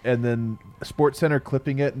drive, and then SportsCenter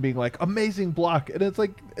clipping it and being like, "Amazing block," and it's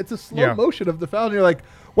like it's a slow motion of the foul, and you're like,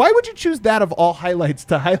 why would you choose that of all highlights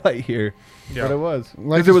to highlight here? Yeah. But it was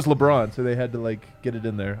Like because it was LeBron, so they had to like get it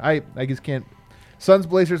in there. I just can't. Suns,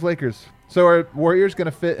 Blazers, Lakers. So are Warriors going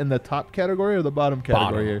to fit in the top category or the bottom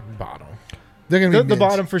category here? Bottom. They're going to The be mids.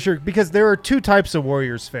 bottom for sure, because there are 2 types of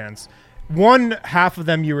Warriors fans. One half of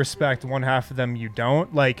them you respect, one half of them you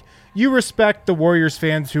don't. Like, you respect the Warriors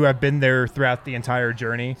fans who have been there throughout the entire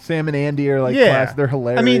journey. Sam and Andy are like class. They're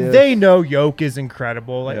hilarious. I mean, they know Yoke is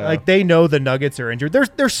incredible. Like, Yeah. like they know the Nuggets are injured.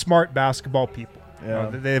 They're smart basketball people. You know,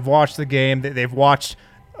 Yeah. they've watched the game. They've watched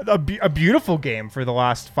a beautiful game for the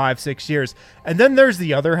last 5-6 years. And then there's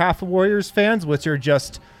the other half of Warriors fans, which are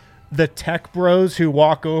just the tech bros who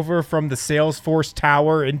walk over from the Salesforce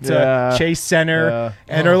Tower into Chase Center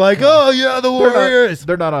and are like, "Oh yeah, the Warriors."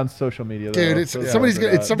 They're not on social media, though. Dude, it's So somebody's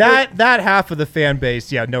they're gonna. It's not. some That half of the fan base,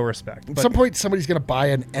 no respect. At But some point, somebody's going to buy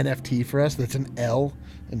an NFT for us that's an L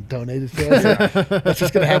and donate it to us. That's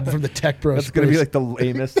just going to happen from the tech bros. That's going to be like the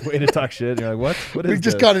lamest way to talk shit. You're like, what? What is we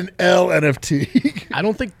just this? got an L NFT. I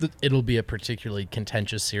don't think that it'll be a particularly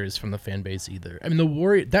contentious series from the fan base either. I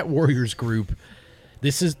mean, that Warriors group,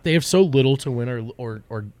 they have so little to win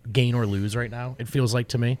or gain or lose right now. It feels like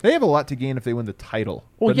to me. They have a lot to gain if they win the title.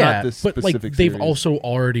 Well, but yeah, not this but like specific they've series. also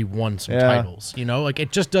already won some titles. You know, like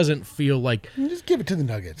it just doesn't feel like. Just give it to the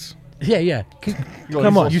Nuggets. Yeah.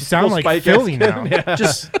 come on, you sound like Philly now.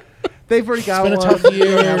 Just They've already got been a one. tough They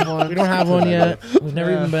year. have one. We don't have one yet. We've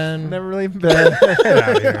never even been. Never really even been. Get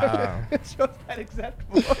out of here. It shows that exact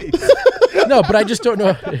voice. No, but I just don't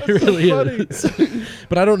know. It really funny. is.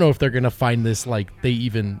 But I don't know if they're gonna find this like they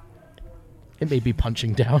even. It may be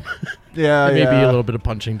punching down. Yeah, It may be yeah. a little bit of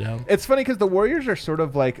punching down. It's funny because the Warriors are sort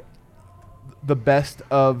of like the best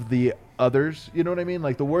of the others. You know what I mean?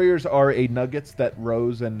 Like the Warriors are a Nuggets that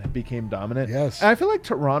rose and became dominant. Yes. And I feel like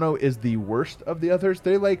Toronto is the worst of the others.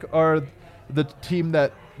 They like are the team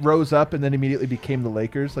that rose up and then immediately became the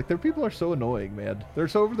Lakers. Like their people are so annoying, man. They're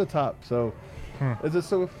so over the top. So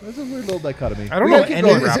it's a weird little dichotomy. I don't We know gotta keep any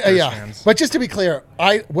going. Raptors fans. But just to be clear,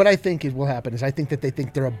 what I think will happen is I think that they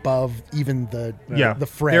think they're above even the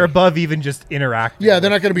fray. They're above even just interacting. Yeah,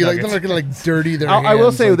 they're not going to be Nuggets. they're not going to like dirty their. I will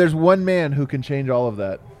hands say like there's one man who can change all of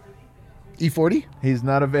that. E40. He's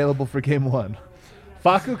not available for game one.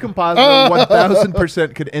 Facu Campazzo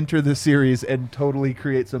 1,000% could enter the series and totally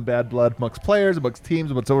create some bad blood amongst players, amongst teams,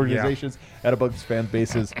 amongst organizations, and amongst fan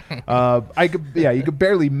bases. You could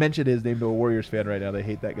barely mention his name to a Warriors fan right now. They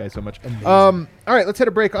hate that guy so much. All right, let's hit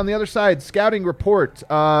a break. On the other side, scouting report.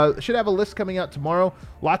 Should have a list coming out tomorrow.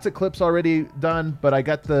 Lots of clips already done, but I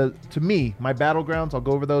got my battlegrounds. I'll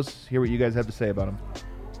go over those, hear what you guys have to say about them.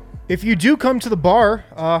 If you do come to the bar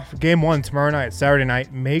for game 1 tomorrow night, Saturday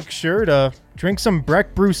night, make sure to drink some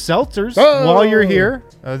Breck Brew seltzers while you're here.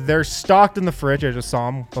 They're stocked in the fridge. I just saw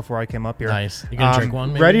them before I came up here. Nice. You gonna drink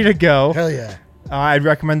one? Maybe? Ready to go. Hell yeah. I'd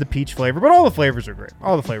recommend the peach flavor, but all the flavors are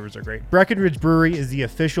great. Breckenridge Brewery is the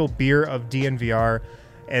official beer of DNVR.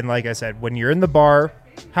 And like I said, when you're in the bar,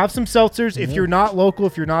 have some seltzers. If you're not local,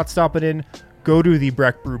 if you're not stopping in, go to the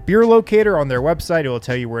Breck Brew beer locator on their website. It will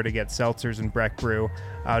tell you where to get seltzers and Breck Brew,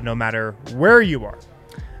 no matter where you are.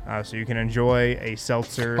 So you can enjoy a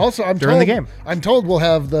seltzer during the game. I'm told we'll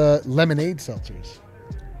have the lemonade seltzers.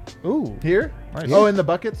 Ooh, here? Nice. Oh, in the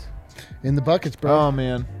buckets? In the buckets, bro. Oh,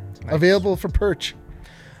 man. Nice. Available for perch.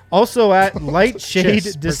 Also at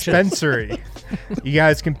Lightshade Dispensary, you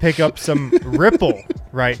guys can pick up some Ripple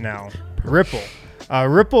right now. Ripple.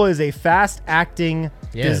 Ripple is a fast-acting,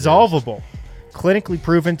 dissolvable, clinically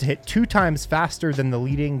proven to hit 2 times faster than the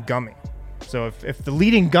leading gummy. So if the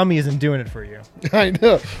leading gummy isn't doing it for you, I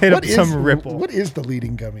know. hit up some Ripple. What is the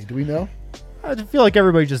leading gummy? Do we know? I feel like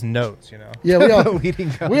everybody just knows, you know. Yeah, we all. Leading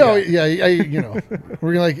gummy. We all. Yeah, you know.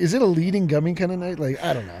 We're like, is it a leading gummy kind of night? Like,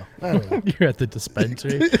 I don't know. You're at the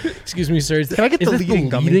dispensary. Excuse me, sir. Can I get the leading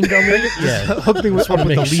gummy? Yeah. Help me with Wanna the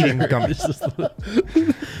make leading sure. gummy.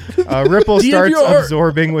 Ripple starts DNVR.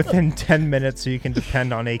 absorbing within 10 minutes, so you can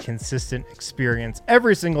depend on a consistent experience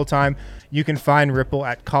every single time. You can find Ripple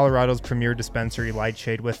at Colorado's premier dispensary,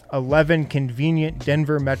 Lightshade, with 11 convenient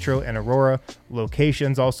Denver Metro and Aurora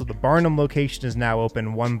locations. Also, the Barnum location is now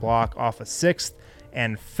open 1 block off of 6th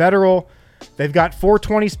and Federal. They've got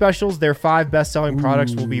 420 specials. Their 5 best-selling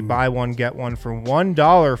products will be buy one, get one for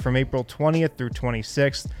 $1 from April 20th through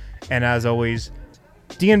 26th. And as always,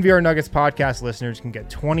 DNVR Nuggets podcast listeners can get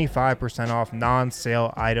 25% off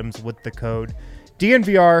non-sale items with the code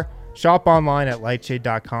DNVR. Shop online at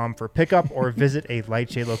lightshade.com for pickup or visit a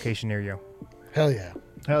Lightshade location near you. Hell yeah.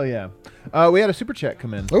 Hell yeah. We had a super chat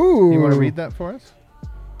come in. Ooh. You want to read that for us?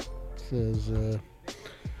 Says,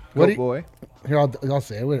 Go boy. Here, I'll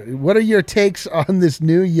say it. What are your takes on this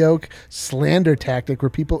new Yoke slander tactic where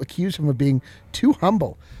people accuse him of being too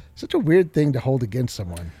humble? Such a weird thing to hold against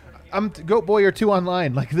someone. Goat boy or 2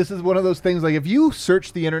 online. Like, this is one of those things, like, if you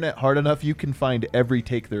search the internet hard enough, you can find every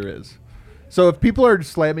take there is. So if people are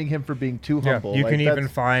slamming him for being too humble, you like, can even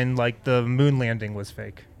find, like, the moon landing was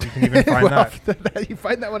fake. You can even find that. You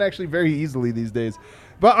find that one actually very easily these days.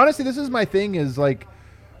 But honestly, this is my thing is, like,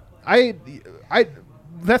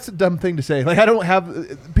 that's a dumb thing to say. Like, I don't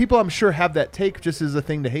have people I'm sure have that take just as a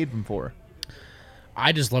thing to hate him for.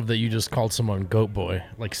 I just love that you just called someone Goat Boy,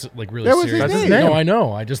 like really That was his serious. name. No, I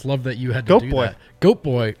know. I just love that you had to Goat do Boy. that. Goat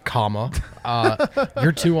Boy, comma.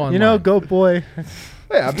 You're 2 online. You know, Goat Boy.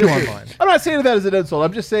 Yeah, I'm 2 online. I'm not saying that as an insult.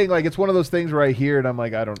 I'm just saying, like, it's one of those things where I hear and I'm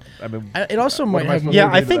like, It also might have supposed Yeah,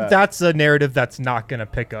 to I do think that? that's a narrative that's not going to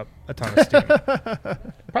pick up a ton of steam.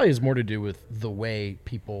 probably has more to do with the way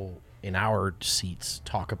people in our seats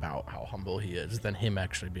talk about how humble he is than him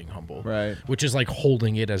actually being humble. Right. Which is like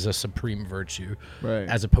holding it as a supreme virtue. Right.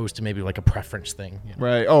 As opposed to maybe like a preference thing. You know?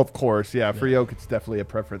 Right. Oh, of course. Yeah. For Yoke, it's definitely a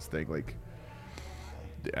preference thing. Like,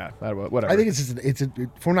 yeah, whatever. I think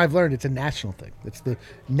from what I've learned, it's a national thing. It's the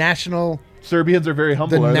national. Serbians are very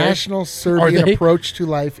humble. The are they? national Serbian they? approach to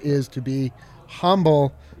life is to be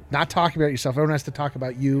humble, not talk about yourself. Everyone has to talk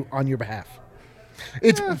about you on your behalf.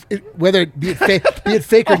 It's whether be it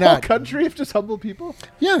fake or A whole not. country of just humble people.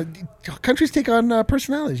 Yeah, countries take on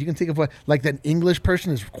personalities. You can think of what, like, that English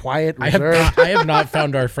person is quiet, I reserved. have not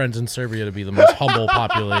found our friends in Serbia to be the most humble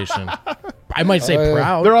population. I might say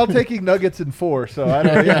proud. They're all taking nuggets in 4, so I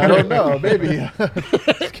don't know. Maybe.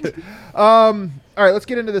 All right, let's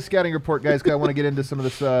get into the scouting report, guys, because I want to get into some of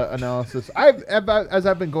this analysis. As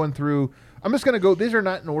I've been going through, I'm just going to go. These are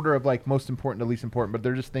not in order of, like, most important to least important, but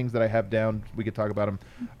they're just things that I have down. We could talk about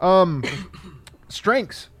them.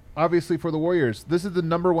 Strengths, obviously, for the Warriors. This is the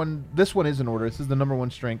number one. This one is in order. This is the number one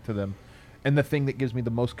strength to them, and the thing that gives me the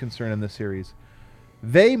most concern in this series.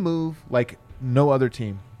 They move like no other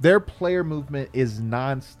team. Their player movement is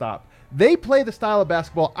nonstop. They play the style of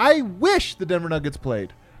basketball I wish the Denver Nuggets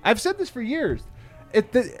played. I've said this for years.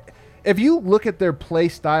 If you look at their play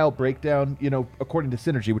style breakdown, according to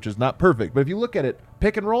Synergy, which is not perfect, but if you look at it,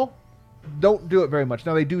 pick and roll, don't do it very much.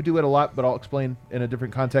 Now, they do it a lot, but I'll explain in a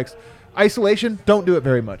different context. Isolation, don't do it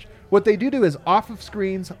very much. What they do is off of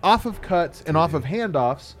screens, off of cuts, and off of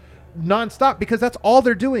handoffs nonstop, because that's all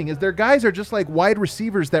they're doing is their guys are just like wide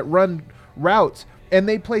receivers that run routes, and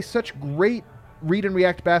they play such great read and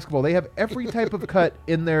react basketball. They have every type of cut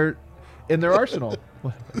in their arsenal.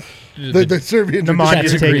 the Serbians. The mod Chat's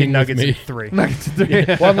is agreeing taking Nuggets with me. in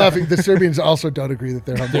 3. Well, I'm laughing. The Serbians also don't agree that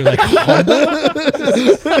they're humble. They're like,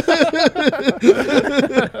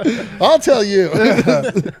 I'll tell you.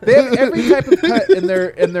 They have every type of cut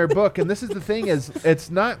in their book, and this is the thing: is it's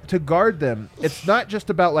not to guard them. It's not just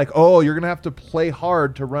about like, oh, you're gonna have to play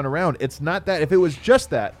hard to run around. It's not that. If it was just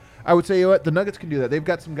that, I would say, you know what, the Nuggets can do that. They've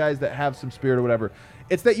got some guys that have some spirit or whatever.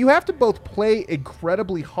 It's that you have to both play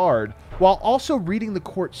incredibly hard while also reading the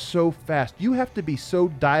court so fast. You have to be so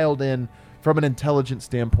dialed in from an intelligence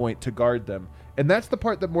standpoint to guard them. And that's the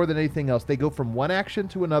part that more than anything else, they go from one action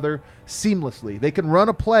to another seamlessly. They can run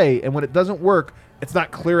a play, and when it doesn't work, it's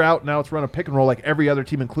not clear out, now it's run a pick and roll like every other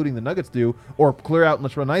team, including the Nuggets do, or clear out and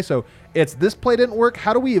let's run ISO. It's this play didn't work.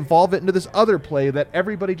 How do we evolve it into this other play that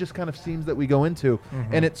everybody just kind of seems that we go into?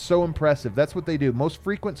 And it's so impressive. That's what they do. Most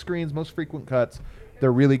frequent screens, most frequent cuts.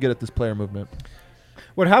 They're really good at this player movement.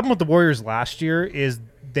 What happened with the Warriors last year is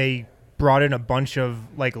they brought in a bunch of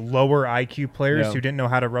like lower IQ players who didn't know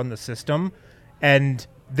how to run the system. And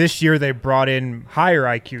this year they brought in higher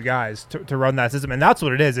IQ guys to run that system. And that's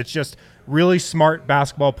what it is. It's just really smart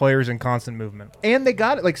basketball players in constant movement. And they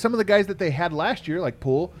got it. Like some of the guys that they had last year, like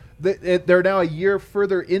Poole, they're now a year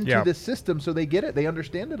further into this system, so they get it. They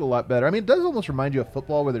understand it a lot better. I mean, it does almost remind you of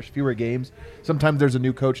football where there's fewer games. Sometimes there's a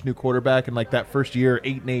new coach, new quarterback, and like that first year,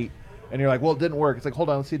 8-8, and you're like, well, it didn't work. It's like, hold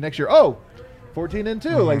on, let's see next year. Oh,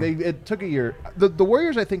 14-2. Like it took a year. The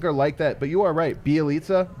Warriors, I think, are like that. But you are right.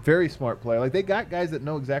 Bielitsa, very smart player. Like they got guys that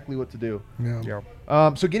know exactly what to do.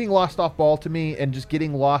 So getting lost off ball to me, and just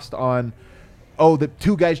getting lost on, the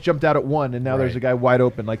two guys jumped out at one, and now there's a guy wide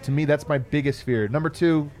open. Like to me, that's my biggest fear. Number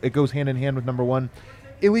two, it goes hand in hand with number one.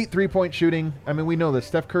 Elite 3-point shooting. I mean, we know this.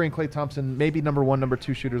 Steph Curry and Klay Thompson, maybe number one, number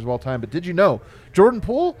two shooters of all time. But did you know Jordan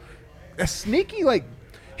Poole, a sneaky, like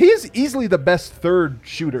he is easily the best third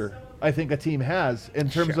shooter I think a team has in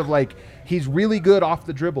terms of like he's really good off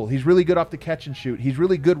the dribble. He's really good off the catch and shoot. He's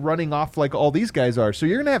really good running off like all these guys are. So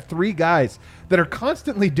you're going to have three guys that are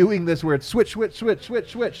constantly doing this where it's switch. And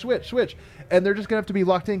they're just going to have to be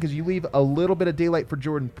locked in because you leave a little bit of daylight for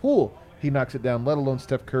Jordan Poole. He knocks it down, let alone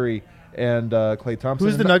Steph Curry and Klay Thompson.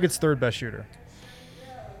 Who's the Nuggets' third best shooter?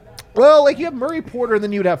 Well, like you have Murray Porter, and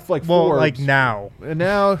then you'd have like Forbes. Like now. And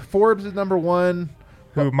now Forbes is number one.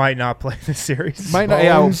 Who might not play the series.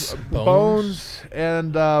 Bones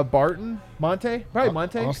and Barton. Monte? Probably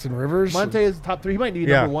Monte. Austin Rivers. Monte is top three. He might need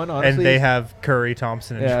number one, honestly. And they have Curry,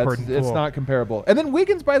 Thompson, and Jordan Poole. It's not comparable. And then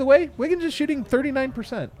Wiggins, by the way. Wiggins is shooting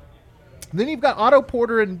 39%. Then you've got Otto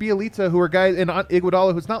Porter and Bielitsa, who are guys, and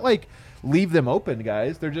Iguodala, who's not like leave them open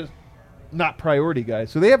guys. They're just not priority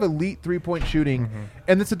guys. So they have elite 3-point shooting,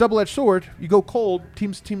 and it's a double-edged sword. You go cold,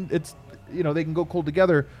 they can go cold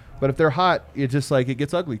together. But if they're hot, it just like it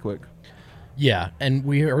gets ugly quick. Yeah, and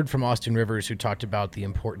we heard from Austin Rivers, who talked about the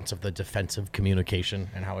importance of the defensive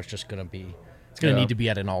communication and how it's just going to need to be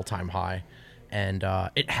at an all-time high, and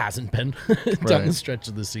it hasn't been down the stretch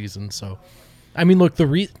of the season. So, I mean, look,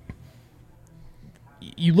 you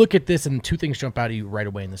look at this and two things jump out at you right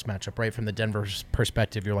away in this matchup. Right from the Denver's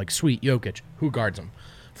perspective, you're like, sweet, Jokic, who guards him?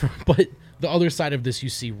 But the other side of this, you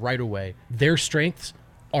see right away, their strengths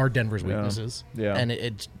are Denver's weaknesses, and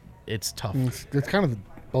it's tough. It's kind of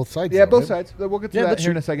both sides. Yeah, both sides. We'll get to that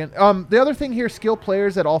here in a second. The other thing here, skill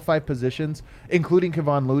players at all 5 positions, including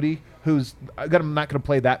Kevon Looney, who's not going to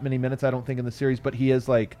play that many minutes, I don't think, in the series, but he is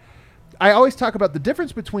like, I always talk about the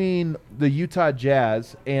difference between the Utah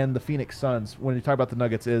Jazz and the Phoenix Suns when you talk about the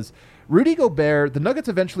Nuggets is Rudy Gobert, the Nuggets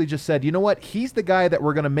eventually just said, you know what, he's the guy that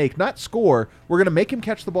we're going to make, not score, we're going to make him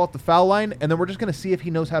catch the ball at the foul line, and then we're just going to see if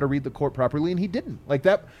he knows how to read the court properly, and he didn't. Like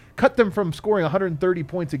that cut them from scoring 130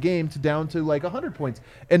 points a game to down to like 100 points.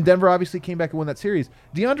 And Denver obviously came back and won that series.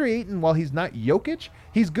 DeAndre Ayton, while he's not Jokic,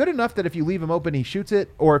 he's good enough that if you leave him open, he shoots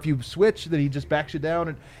it, or if you switch, then he just backs you down,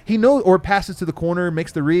 and he knows, or passes to the corner,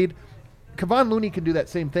 makes the read. Kevon Looney can do that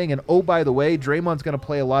same thing, and oh, by the way, Draymond's going to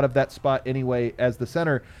play a lot of that spot anyway as the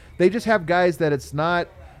center. They just have guys that it's not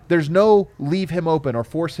 – there's no leave him open or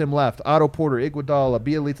force him left. Otto Porter, Iguodala,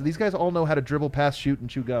 Bielitsa, these guys all know how to dribble, pass, shoot, and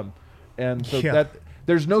chew gum. And so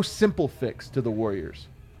there's no simple fix to the Warriors.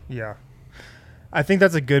 Yeah. I think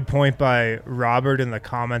that's a good point by Robert in the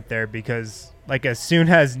comment there because, like, as soon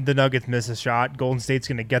as the Nuggets miss a shot, Golden State's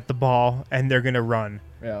going to get the ball, and they're going to run.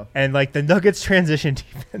 Yeah. And, like, the Nuggets' transition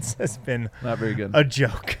defense has been not very good. A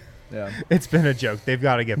joke. Yeah. It's been a joke. They've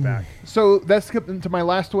got to get back. So that's to my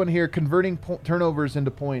last one here. Converting turnovers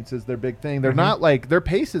into points is their big thing. They're not like – their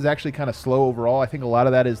pace is actually kind of slow overall. I think a lot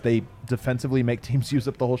of that is they defensively make teams use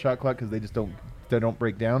up the whole shot clock because they just don't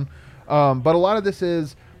break down. But a lot of this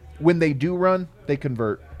is – when they do run, they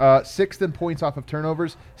convert. 6th in points off of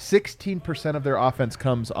turnovers. 16% of their offense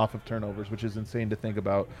comes off of turnovers, which is insane to think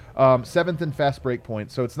about. 7th in fast break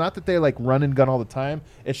points. So it's not that they like run and gun all the time.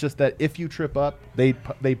 It's just that if you trip up, they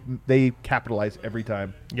capitalize every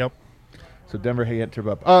time. Yep. So Denver can't trip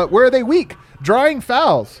up. Where are they weak? Drawing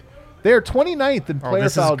fouls. They are 29th in player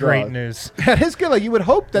foul draw. This is great news. That is good. Like you would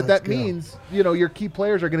hope that means your key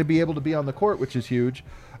players are going to be able to be on the court, which is huge.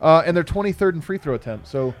 And they're 23rd in free throw attempts.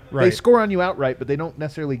 So they score on you outright, but they don't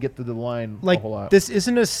necessarily get to the line a whole lot. This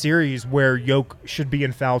isn't a series where Yoke should be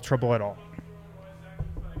in foul trouble at all.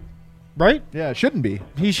 right? Yeah, it shouldn't be.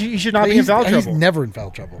 He should not be in foul He's trouble. never in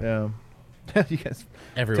foul trouble. Yeah. You guys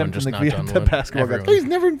Everyone just tempting knocked on the wood. basketball guy. Everyone. He's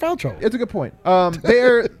never in foul trouble. It's a good point.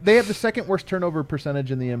 They have the second worst turnover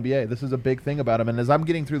percentage in the NBA. This is a big thing about them. And as I'm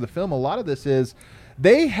getting through the film, a lot of this is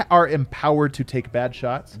they are empowered to take bad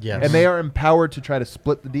shots. Yes. And they are empowered to try to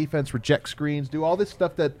split the defense, reject screens, do all this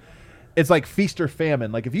stuff that it's like feast or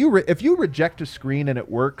famine. Like if you reject a screen and it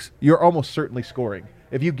works, you're almost certainly scoring.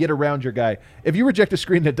 If you get around your guy, if you reject a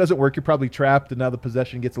screen that doesn't work, you're probably trapped, and now the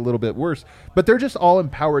possession gets a little bit worse. But they're just all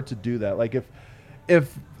empowered to do that. Like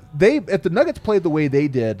if the Nuggets played the way they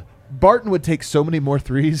did, Barton would take so many more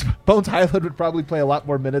threes. Bones Highland would probably play a lot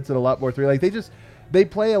more minutes and a lot more threes. Like they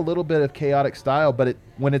play a little bit of chaotic style, but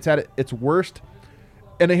when it's at its worst,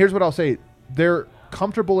 and here's what I'll say: they're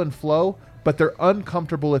comfortable in flow, but they're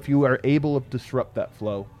uncomfortable if you are able to disrupt that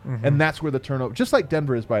flow. Mm-hmm. And that's where the turnover, just like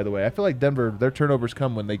Denver is, by the way. I feel like Denver, their turnovers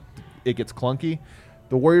come when it gets clunky.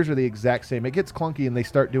 The Warriors are the exact same. It gets clunky and they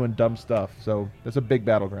start doing dumb stuff. So that's a big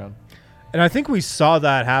battleground. And I think we saw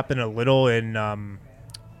that happen a little in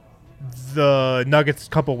the Nuggets'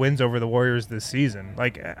 couple wins over the Warriors this season.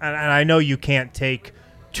 Like, and I know you can't take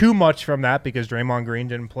too much from that because Draymond Green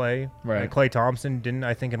didn't play. Right. And Klay Thompson didn't,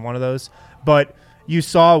 I think, in one of those. But you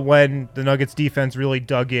saw when the Nuggets defense really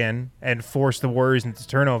dug in and forced the Warriors into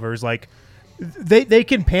turnovers, like they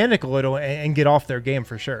can panic a little and get off their game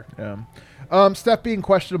for sure. Yeah. Steph being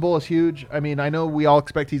questionable is huge. I mean, I know we all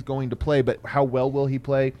expect he's going to play, but how well will he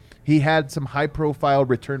play? He had some high-profile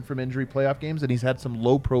return from injury playoff games, and he's had some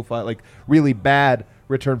low-profile, like really bad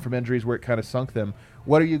return from injuries where it kind of sunk them.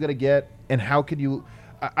 What are you going to get, and how can you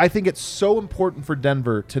 – I think it's so important for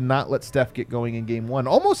Denver to not let Steph get going in Game 1.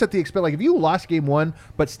 Almost at the expense – like if you lost Game 1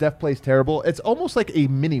 but Steph plays terrible, it's almost like a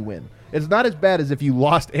mini-win. It's not as bad as if you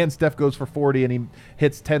lost and Steph goes for 40 and he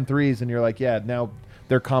hits 10 threes, and you're like, yeah, now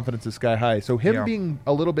their confidence is sky high. So him being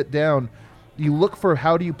a little bit down – you look for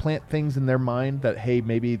how do you plant things in their mind that, hey,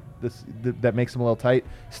 maybe that makes them a little tight.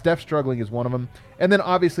 Steph struggling is one of them. And then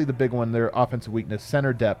obviously the big one, their offensive weakness,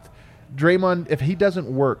 center depth. Draymond, if he doesn't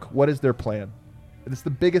work, what is their plan? It's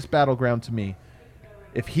the biggest battleground to me.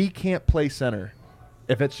 If he can't play center,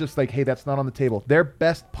 if it's just like, hey, that's not on the table, their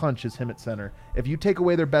best punch is him at center. If you take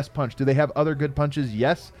away their best punch, do they have other good punches?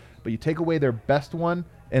 Yes, but you take away their best one,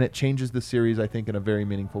 and it changes the series, I think, in a very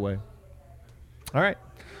meaningful way. All right.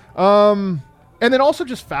 And then also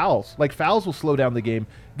just fouls. Like, fouls will slow down the game.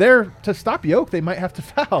 To stop Jokic, they might have to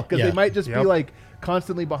foul because they might just be, like,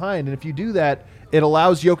 constantly behind. And if you do that, it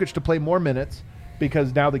allows Jokic to play more minutes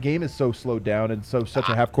because now the game is so slowed down and such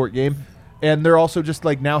a half-court game. And they're also just,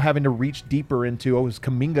 like, now having to reach deeper into, is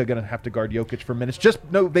Kuminga going to have to guard Jokic for minutes?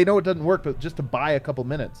 They know it doesn't work, but just to buy a couple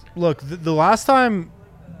minutes. Look, the last time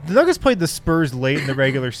the Nuggets played the Spurs late in the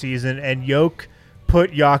regular season and Jokic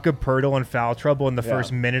put Jakob Poeltl in foul trouble in the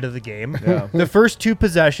first minute of the game. Yeah. The first two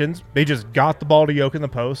possessions, they just got the ball to Jokic in the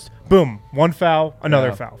post. Boom, one foul,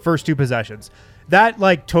 another foul. First two possessions. That,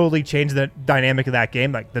 like, totally changed the dynamic of that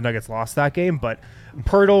game. Like, the Nuggets lost that game, but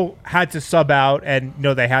Poeltl had to sub out and,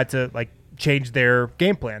 they had to, like, change their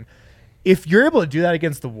game plan. If you're able to do that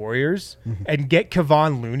against the Warriors and get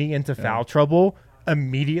Kevon Looney into foul trouble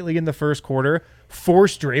immediately in the first quarter,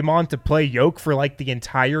 force Draymond to play Jokic for, like, the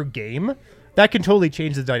entire game, that can totally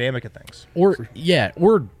change the dynamic of things. Or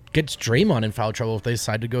gets Draymond in foul trouble if they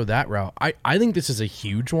decide to go that route. I think this is a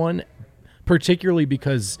huge one, particularly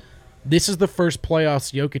because this is the first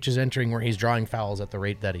playoffs Jokic is entering where he's drawing fouls at the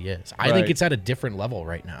rate that he is. I think it's at a different level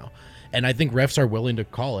right now. And I think refs are willing to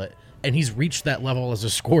call it. And he's reached that level as a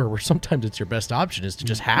scorer where sometimes it's your best option is to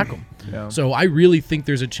just hack him. Yeah. So I really think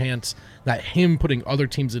there's a chance that him putting other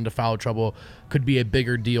teams into foul trouble could be a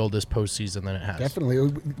bigger deal this postseason than it has.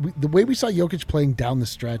 Definitely. The way we saw Jokic playing down the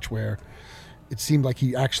stretch where it seemed like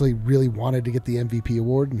he actually really wanted to get the MVP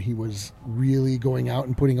award and he was really going out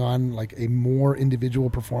and putting on like a more individual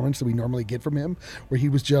performance than we normally get from him, where he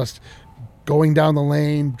was just going down the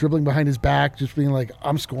lane, dribbling behind his back, just being like,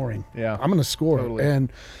 I'm scoring. Yeah, I'm going to score. Totally.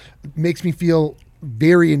 And it makes me feel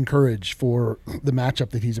very encouraged for the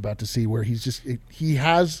matchup that he's about to see, where he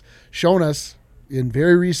has shown us in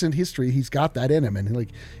very recent history he's got that in him, and like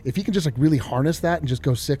if he can just like really harness that and just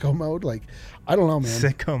go sicko mode, like I don't know, man.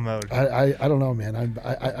 Sicko mode. I don't know, man.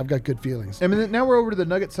 I've got good feelings. I mean, now we're over to the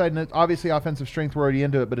Nuggets side, and obviously offensive strength, we're already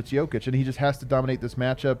into it, but it's Jokic, and he just has to dominate this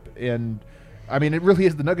matchup. And I mean, it really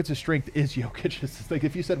is the Nuggets' strength is Jokic. It's like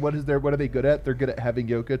if you said what are they good at? They're good at having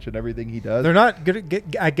Jokic and everything he does. They're not good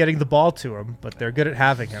at getting the ball to him, but they're good at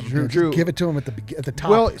having him. True. Give it to him at the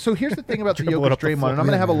top. Well, so here's the thing about the Jokic Draymond, and I'm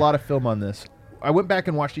going to have a lot of film on this. I went back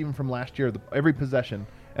and watched even from last year every possession,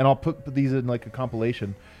 and I'll put these in like a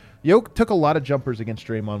compilation. Jokic took a lot of jumpers against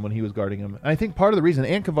Draymond when he was guarding him. And I think part of the reason,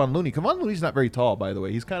 and Kevon Looney's not very tall, by the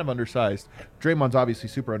way. He's kind of undersized. Draymond's obviously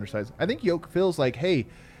super undersized. I think Jokic feels like, hey,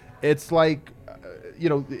 it's like,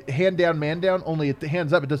 hand down, man down, only if the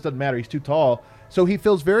hands up, it just doesn't matter. He's too tall. So he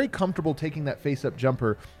feels very comfortable taking that face-up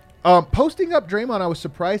jumper. Posting up Draymond, I was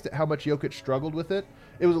surprised at how much Jokic struggled with it.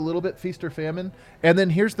 It was a little bit feast or famine. And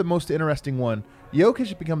then here's the most interesting one. Jokic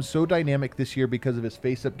has become so dynamic this year because of his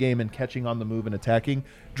face-up game and catching on the move and attacking.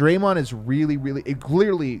 Draymond is really,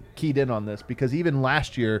 clearly keyed in on this because even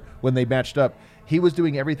last year when they matched up, he was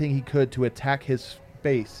doing everything he could to attack his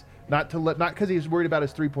face. Not because he was worried about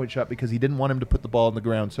his three-point shot, because he didn't want him to put the ball on the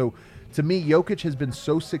ground. So, to me, Jokic has been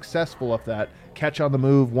so successful at that, catch on the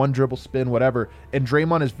move, one dribble spin, whatever. And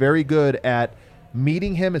Draymond is very good at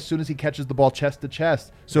meeting him as soon as he catches the ball chest to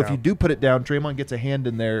chest. So if you do put it down, Draymond gets a hand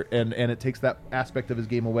in there, and it takes that aspect of his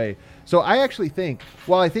game away. So I actually think,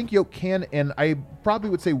 while I think Jokic can, and I probably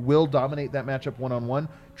would say will dominate that matchup one-on-one,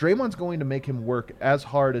 Draymond's going to make him work as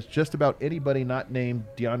hard as just about anybody not named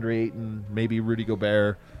DeAndre Ayton, maybe Rudy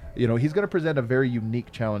Gobert. He's going to present a very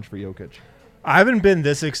unique challenge for Jokic. I haven't been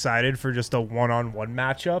this excited for just a one-on-one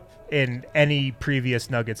matchup in any previous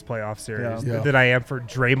Nuggets playoff series than I am for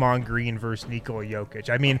Draymond Green versus Nikola Jokic.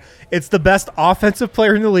 I mean, it's the best offensive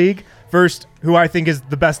player in the league versus who I think is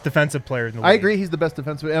the best defensive player in the league. I agree he's the best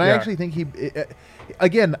defensive, and I actually think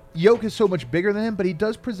again, Jokic is so much bigger than him, but he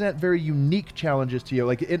does present very unique challenges to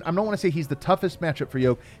Jokic. I don't want to say he's the toughest matchup for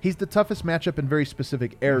Jokic. He's the toughest matchup in very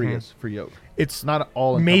specific areas for Jokic. It's not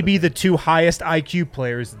all maybe the two highest IQ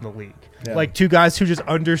players in the league. Yeah. Like two guys who just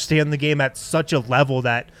understand the game at such a level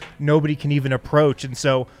that nobody can even approach. And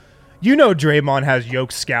so, Draymond has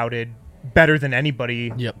Jokic scouted better than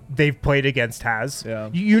anybody they've played against has.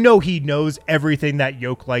 Yeah. He knows everything that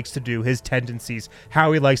Jokic likes to do, his tendencies,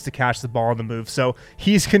 how he likes to catch the ball on the move. So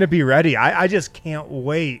he's going to be ready. I just can't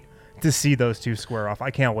wait to see those two square off.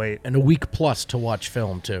 I can't wait. And a week plus to watch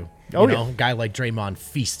film, too. A guy like Draymond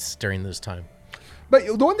feasts during this time. But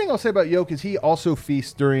the one thing I'll say about Jokic is he also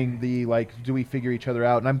feasts during the, do we figure each other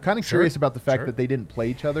out? And I'm kind of curious about the fact that they didn't play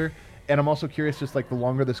each other. And I'm also curious, just the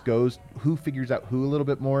longer this goes, who figures out who a little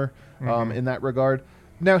bit more in that regard.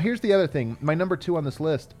 Now, here's the other thing. My number 2 on this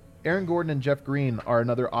list, Aaron Gordon and Jeff Green are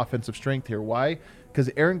another offensive strength here. Why? Because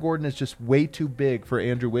Aaron Gordon is just way too big for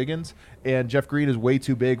Andrew Wiggins, and Jeff Green is way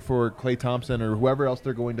too big for Klay Thompson or whoever else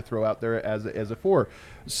they're going to throw out there as a 4.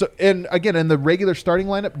 So, and again, in the regular starting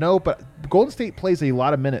lineup, no, but Golden State plays a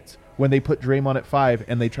lot of minutes when they put Draymond at 5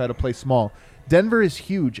 and they try to play small. Denver is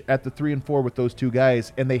huge at the 3 and 4 with those two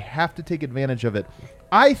guys, and they have to take advantage of it.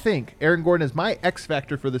 I think Aaron Gordon is my X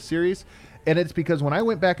factor for the series, and it's because when I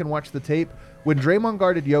went back and watched the tape, when Draymond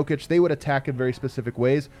guarded Jokic, they would attack in very specific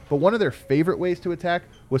ways, but one of their favorite ways to attack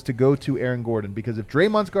was to go to Aaron Gordon, because if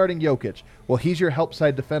Draymond's guarding Jokic, well, he's your help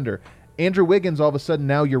side defender. Andrew Wiggins, all of a sudden,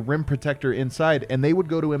 now your rim protector inside, and they would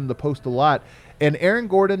go to him in the post a lot. And Aaron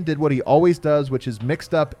Gordon did what he always does, which is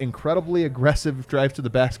mixed up incredibly aggressive drives to the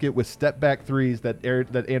basket with step-back threes that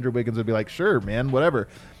Andrew Wiggins would be like, sure, man, whatever.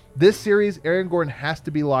 This series, Aaron Gordon has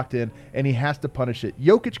to be locked in, and he has to punish it.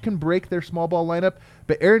 Jokic can break their small ball lineup,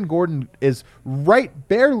 but Aaron Gordon is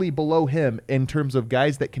barely below him in terms of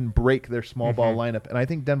guys that can break their small ball lineup. And I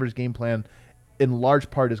think Denver's game plan, in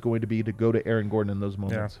large part, is going to be to go to Aaron Gordon in those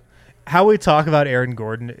moments. Yeah. How we talk about Aaron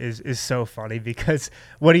Gordon is so funny because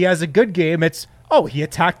when he has a good game, it's, he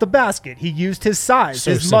attacked the basket. He used his size,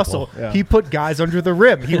 his muscle. Yeah. He put guys under the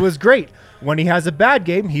rim. He was great. When he has a bad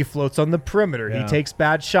game, he floats on the perimeter. Yeah. He takes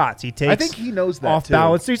bad shots. I think he knows that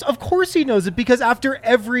off-balance threes. Of course he knows it because after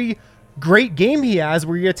every great game he has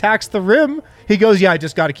where he attacks the rim, he goes, I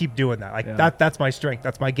just got to keep doing that. That's my strength.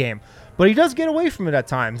 That's my game. But he does get away from it at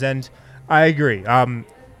times, and I agree.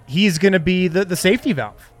 He's going to be the safety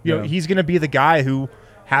valve. He's going to be the guy who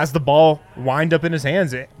has the ball wind up in his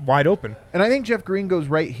hands wide open. And I think Jeff Green goes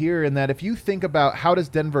right here in that if you think about how does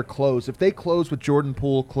Denver close, if they close with Jordan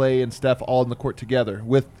Poole, Klay, and Steph all in the court together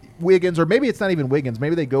with Wiggins, or maybe it's not even Wiggins,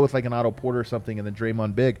 maybe they go with an Otto Porter or something and then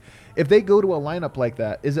Draymond big. If they go to a lineup like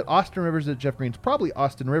that, is it Austin Rivers or Jeff Green? It's probably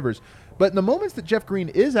Austin Rivers. But in the moments that Jeff Green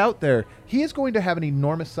is out there, he is going to have an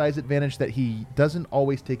enormous size advantage that he doesn't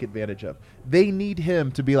always take advantage of. They need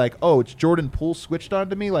him to be like, it's Jordan Poole switched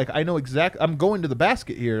on to me. I know exactly. I'm going to the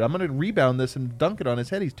basket here. I'm going to rebound this and dunk it on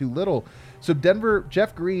his head. He's too little. So Denver,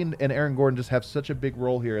 Jeff Green and Aaron Gordon just have such a big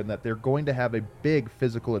role here in that they're going to have a big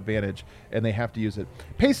physical advantage, and they have to use it.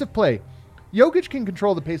 Pace of play. Jokic can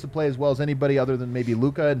control the pace of play as well as anybody other than maybe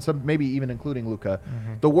Luka and maybe even including Luka.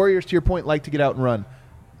 The Warriors, to your point, like to get out and run.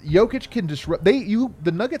 Jokic can disrupt.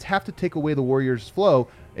 The Nuggets have to take away the Warriors' flow,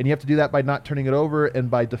 and you have to do that by not turning it over and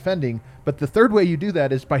by defending. But the third way you do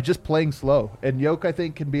that is by just playing slow. And Jokic, I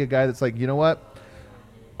think, can be a guy that's like, you know what?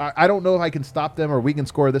 I don't know if I can stop them or we can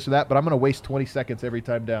score this or that, but I'm going to waste 20 seconds every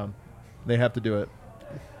time down. They have to do it.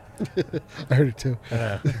 I heard it too.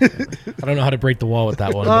 I don't know how to break the wall with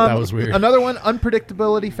that one, but that was weird. Another one,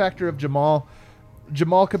 unpredictability factor of Jamal.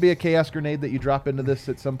 Jamal could be a chaos grenade that you drop into this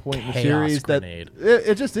at some point in the series. Grenade.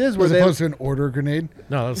 It just is. As opposed to an order grenade.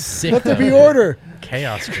 No, that was sick. Let there be order.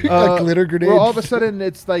 Chaos grenade. A glitter grenade. Well, all of a sudden,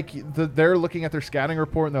 it's like they're looking at their scouting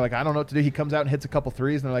report, and they're like, I don't know what to do. He comes out and hits a couple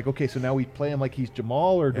threes, and they're like, okay, so now we play him like he's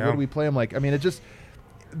Jamal, or what do we play him like? I mean, it just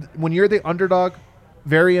 – when you're the underdog,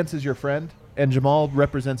 variance is your friend, and Jamal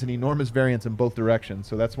represents an enormous variance in both directions.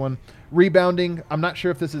 So that's one. Rebounding, I'm not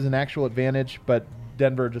sure if this is an actual advantage, but –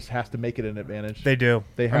 Denver just has to make it an advantage. They do.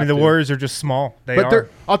 They I mean, the Warriors are just small.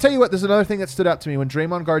 I'll tell you what, there's another thing that stood out to me. When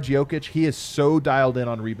Draymond guards Jokic, he is so dialed in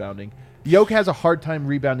on rebounding. Jokic has a hard time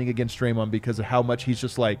rebounding against Draymond because of how much he's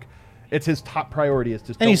just like, it's his top priority is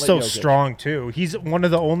just and he's so Jokic. strong, too. He's one of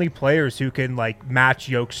the only players who can, like, match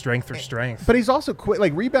Jokic's strength for strength. But he's also quick.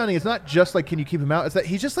 Like, rebounding is not just like, can you keep him out? It's that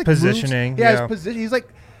he's just like positioning. Moves. Yeah, his position. He's like,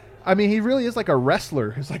 I mean, he really is like a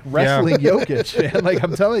wrestler. He's like wrestling Jokic. Man. Like,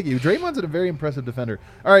 I'm telling you, Draymond's a very impressive defender.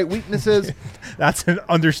 All right, weaknesses. That's an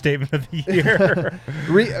understatement of the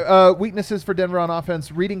year. Weaknesses for Denver on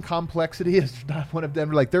offense. Reading complexity is not one of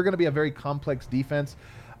Denver. Like, they're going to be a very complex defense.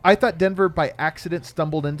 I thought Denver, by accident,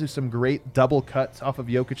 stumbled into some great double cuts off of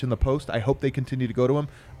Jokic in the post. I hope they continue to go to him.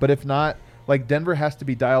 But if not, like, Denver has to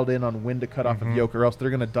be dialed in on when to cut off of Jokic, or else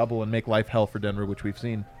they're going to double and make life hell for Denver, which we've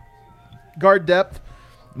seen. Guard depth.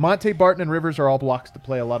 Monte, Barton, and Rivers are all blocks to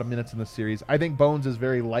play a lot of minutes in this series. I think Bones is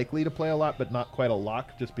very likely to play a lot, but not quite a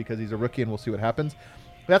lock just because he's a rookie, and we'll see what happens.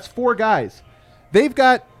 That's 4 guys. They're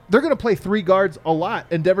going to play 3 guards a lot,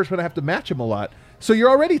 and Denver's going to have to match them a lot. So you're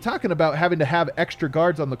already talking about having to have extra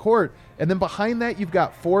guards on the court, and then behind that you've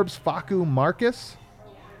got Forbes, Facu, Marcus.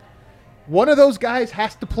 One of those guys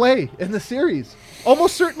has to play in the series.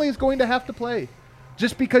 Almost certainly is going to have to play.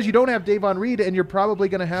 Just because you don't have Davon Reed, and you're probably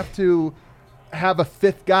going to have to have a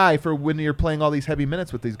 5th guy for when you're playing all these heavy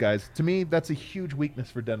minutes with these guys. To me, that's a huge weakness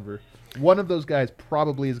for Denver. One of those guys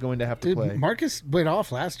probably is going to have to play. Marcus went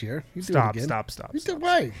off last year. Stop. You did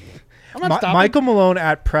right. I'm not stopping. Michael Malone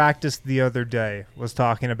at practice the other day was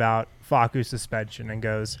talking about Facu's suspension and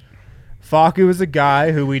goes, Facu is a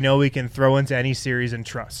guy who we know we can throw into any series and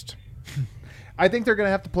trust. I think they're going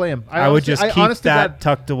to have to play him. I would just keep that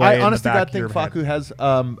tucked away. I honestly think Facu has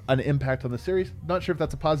an impact on the series. Not sure if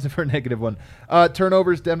that's a positive or a negative one.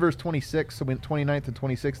 Turnovers, Denver's 26, so went 29th and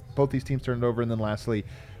 26th. Both these teams turned over. And then lastly,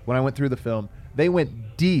 when I went through the film, they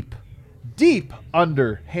went deep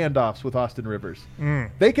under handoffs with Austin Rivers.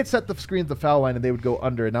 They could set the screen at the foul line and they would go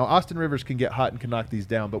under. Now, Austin Rivers can get hot and can knock these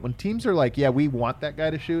down. But when teams are like, yeah, we want that guy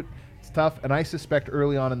to shoot, it's tough. And I suspect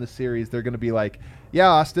early on in the series, they're going to be like, yeah,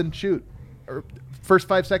 Austin, shoot. First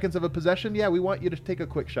 5 seconds of a possession, yeah, we want you to take a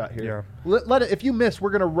quick shot here. Yeah. Let it. If you miss, we're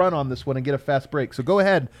going to run on this one and get a fast break. So go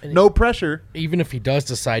ahead. And no pressure. Even if he does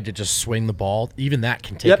decide to just swing the ball, even that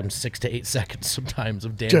can take him 6 to 8 seconds sometimes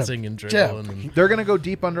of dancing and dribbling. They're going to go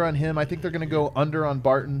deep under on him. I think they're going to go under on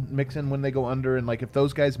Barton, mix in when they go under. And, like, if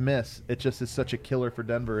those guys miss, it just is such a killer for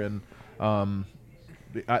Denver. And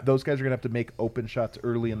those guys are going to have to make open shots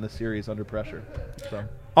early in the series under pressure. So.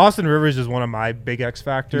 Austin Rivers is one of my big X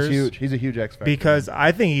factors. He's huge. He's a huge X factor. Because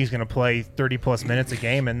I think he's going to play 30-plus minutes a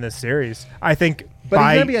game in this series. I think But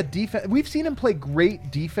he's going to be a defense. We've seen him play great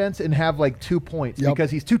defense and have, like, 2 points because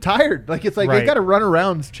he's too tired. Like, it's like they've got to run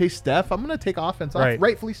around, chase Steph. I'm going to take offense off,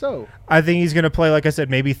 rightfully so. I think he's going to play, like I said,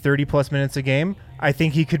 maybe 30-plus minutes a game. I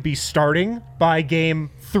think he could be starting by game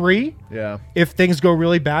 3 if things go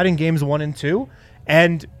really bad in games 1 and 2.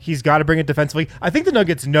 And he's got to bring it defensively. I think the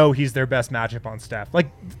Nuggets know he's their best matchup on Steph.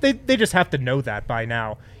 Like, they just have to know that by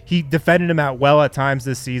now. He defended him out well at times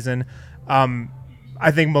this season.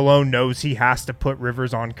 I think Malone knows he has to put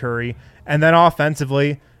Rivers on Curry. And then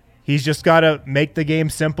offensively, he's just got to make the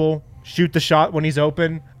game simple, shoot the shot when he's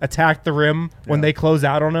open, attack the rim when they close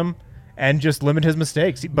out on him, and just limit his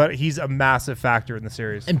mistakes. But he's a massive factor in the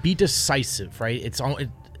series. And be decisive, right?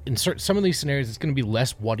 In some of these scenarios, it's going to be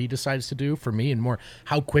less what he decides to do for me and more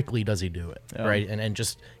how quickly does he do it, right? And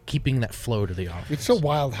just keeping that flow to the offense. It's so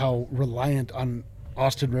wild how reliant on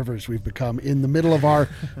Austin Rivers we've become in the middle of our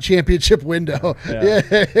championship window. Yeah.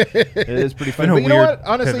 It is pretty fun. But you know weird what?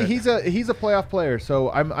 Honestly, pivot. he's a playoff player,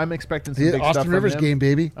 so I'm expecting some big stuff Austin from Rivers him. game,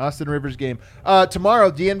 baby. Austin Rivers game.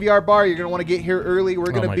 Tomorrow, DNVR Bar, you're going to want to get here early. We're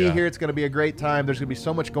going to my be God. here. It's going to be a great time. There's going to be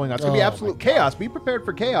so much going on. It's going to be Oh, absolute my chaos. Be prepared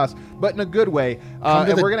for chaos, but in a good way. Come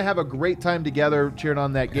to And the- we're going to have a great time together cheering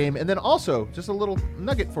on that game. And then also, just a little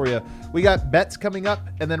nugget for you. We got bets coming up,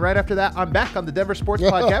 and then right after that, I'm back on the Denver Sports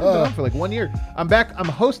Podcast. I've been on for like 1 year. I'm back. I'm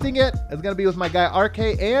hosting it. It's going to be with my guy RK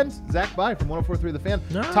and Zach By from 104.3 The Fan,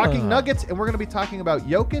 talking Nuggets, and we're going to be talking about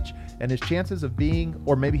Jokic and his chances of being,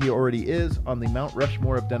 or maybe he already is, on the Mount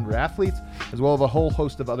Rushmore of Denver athletes, as well as a whole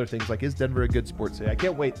host of other things like, is Denver a good sports city? I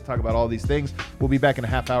can't wait to talk about all these things. We'll be back in a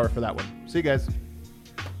half hour for that one. See you guys.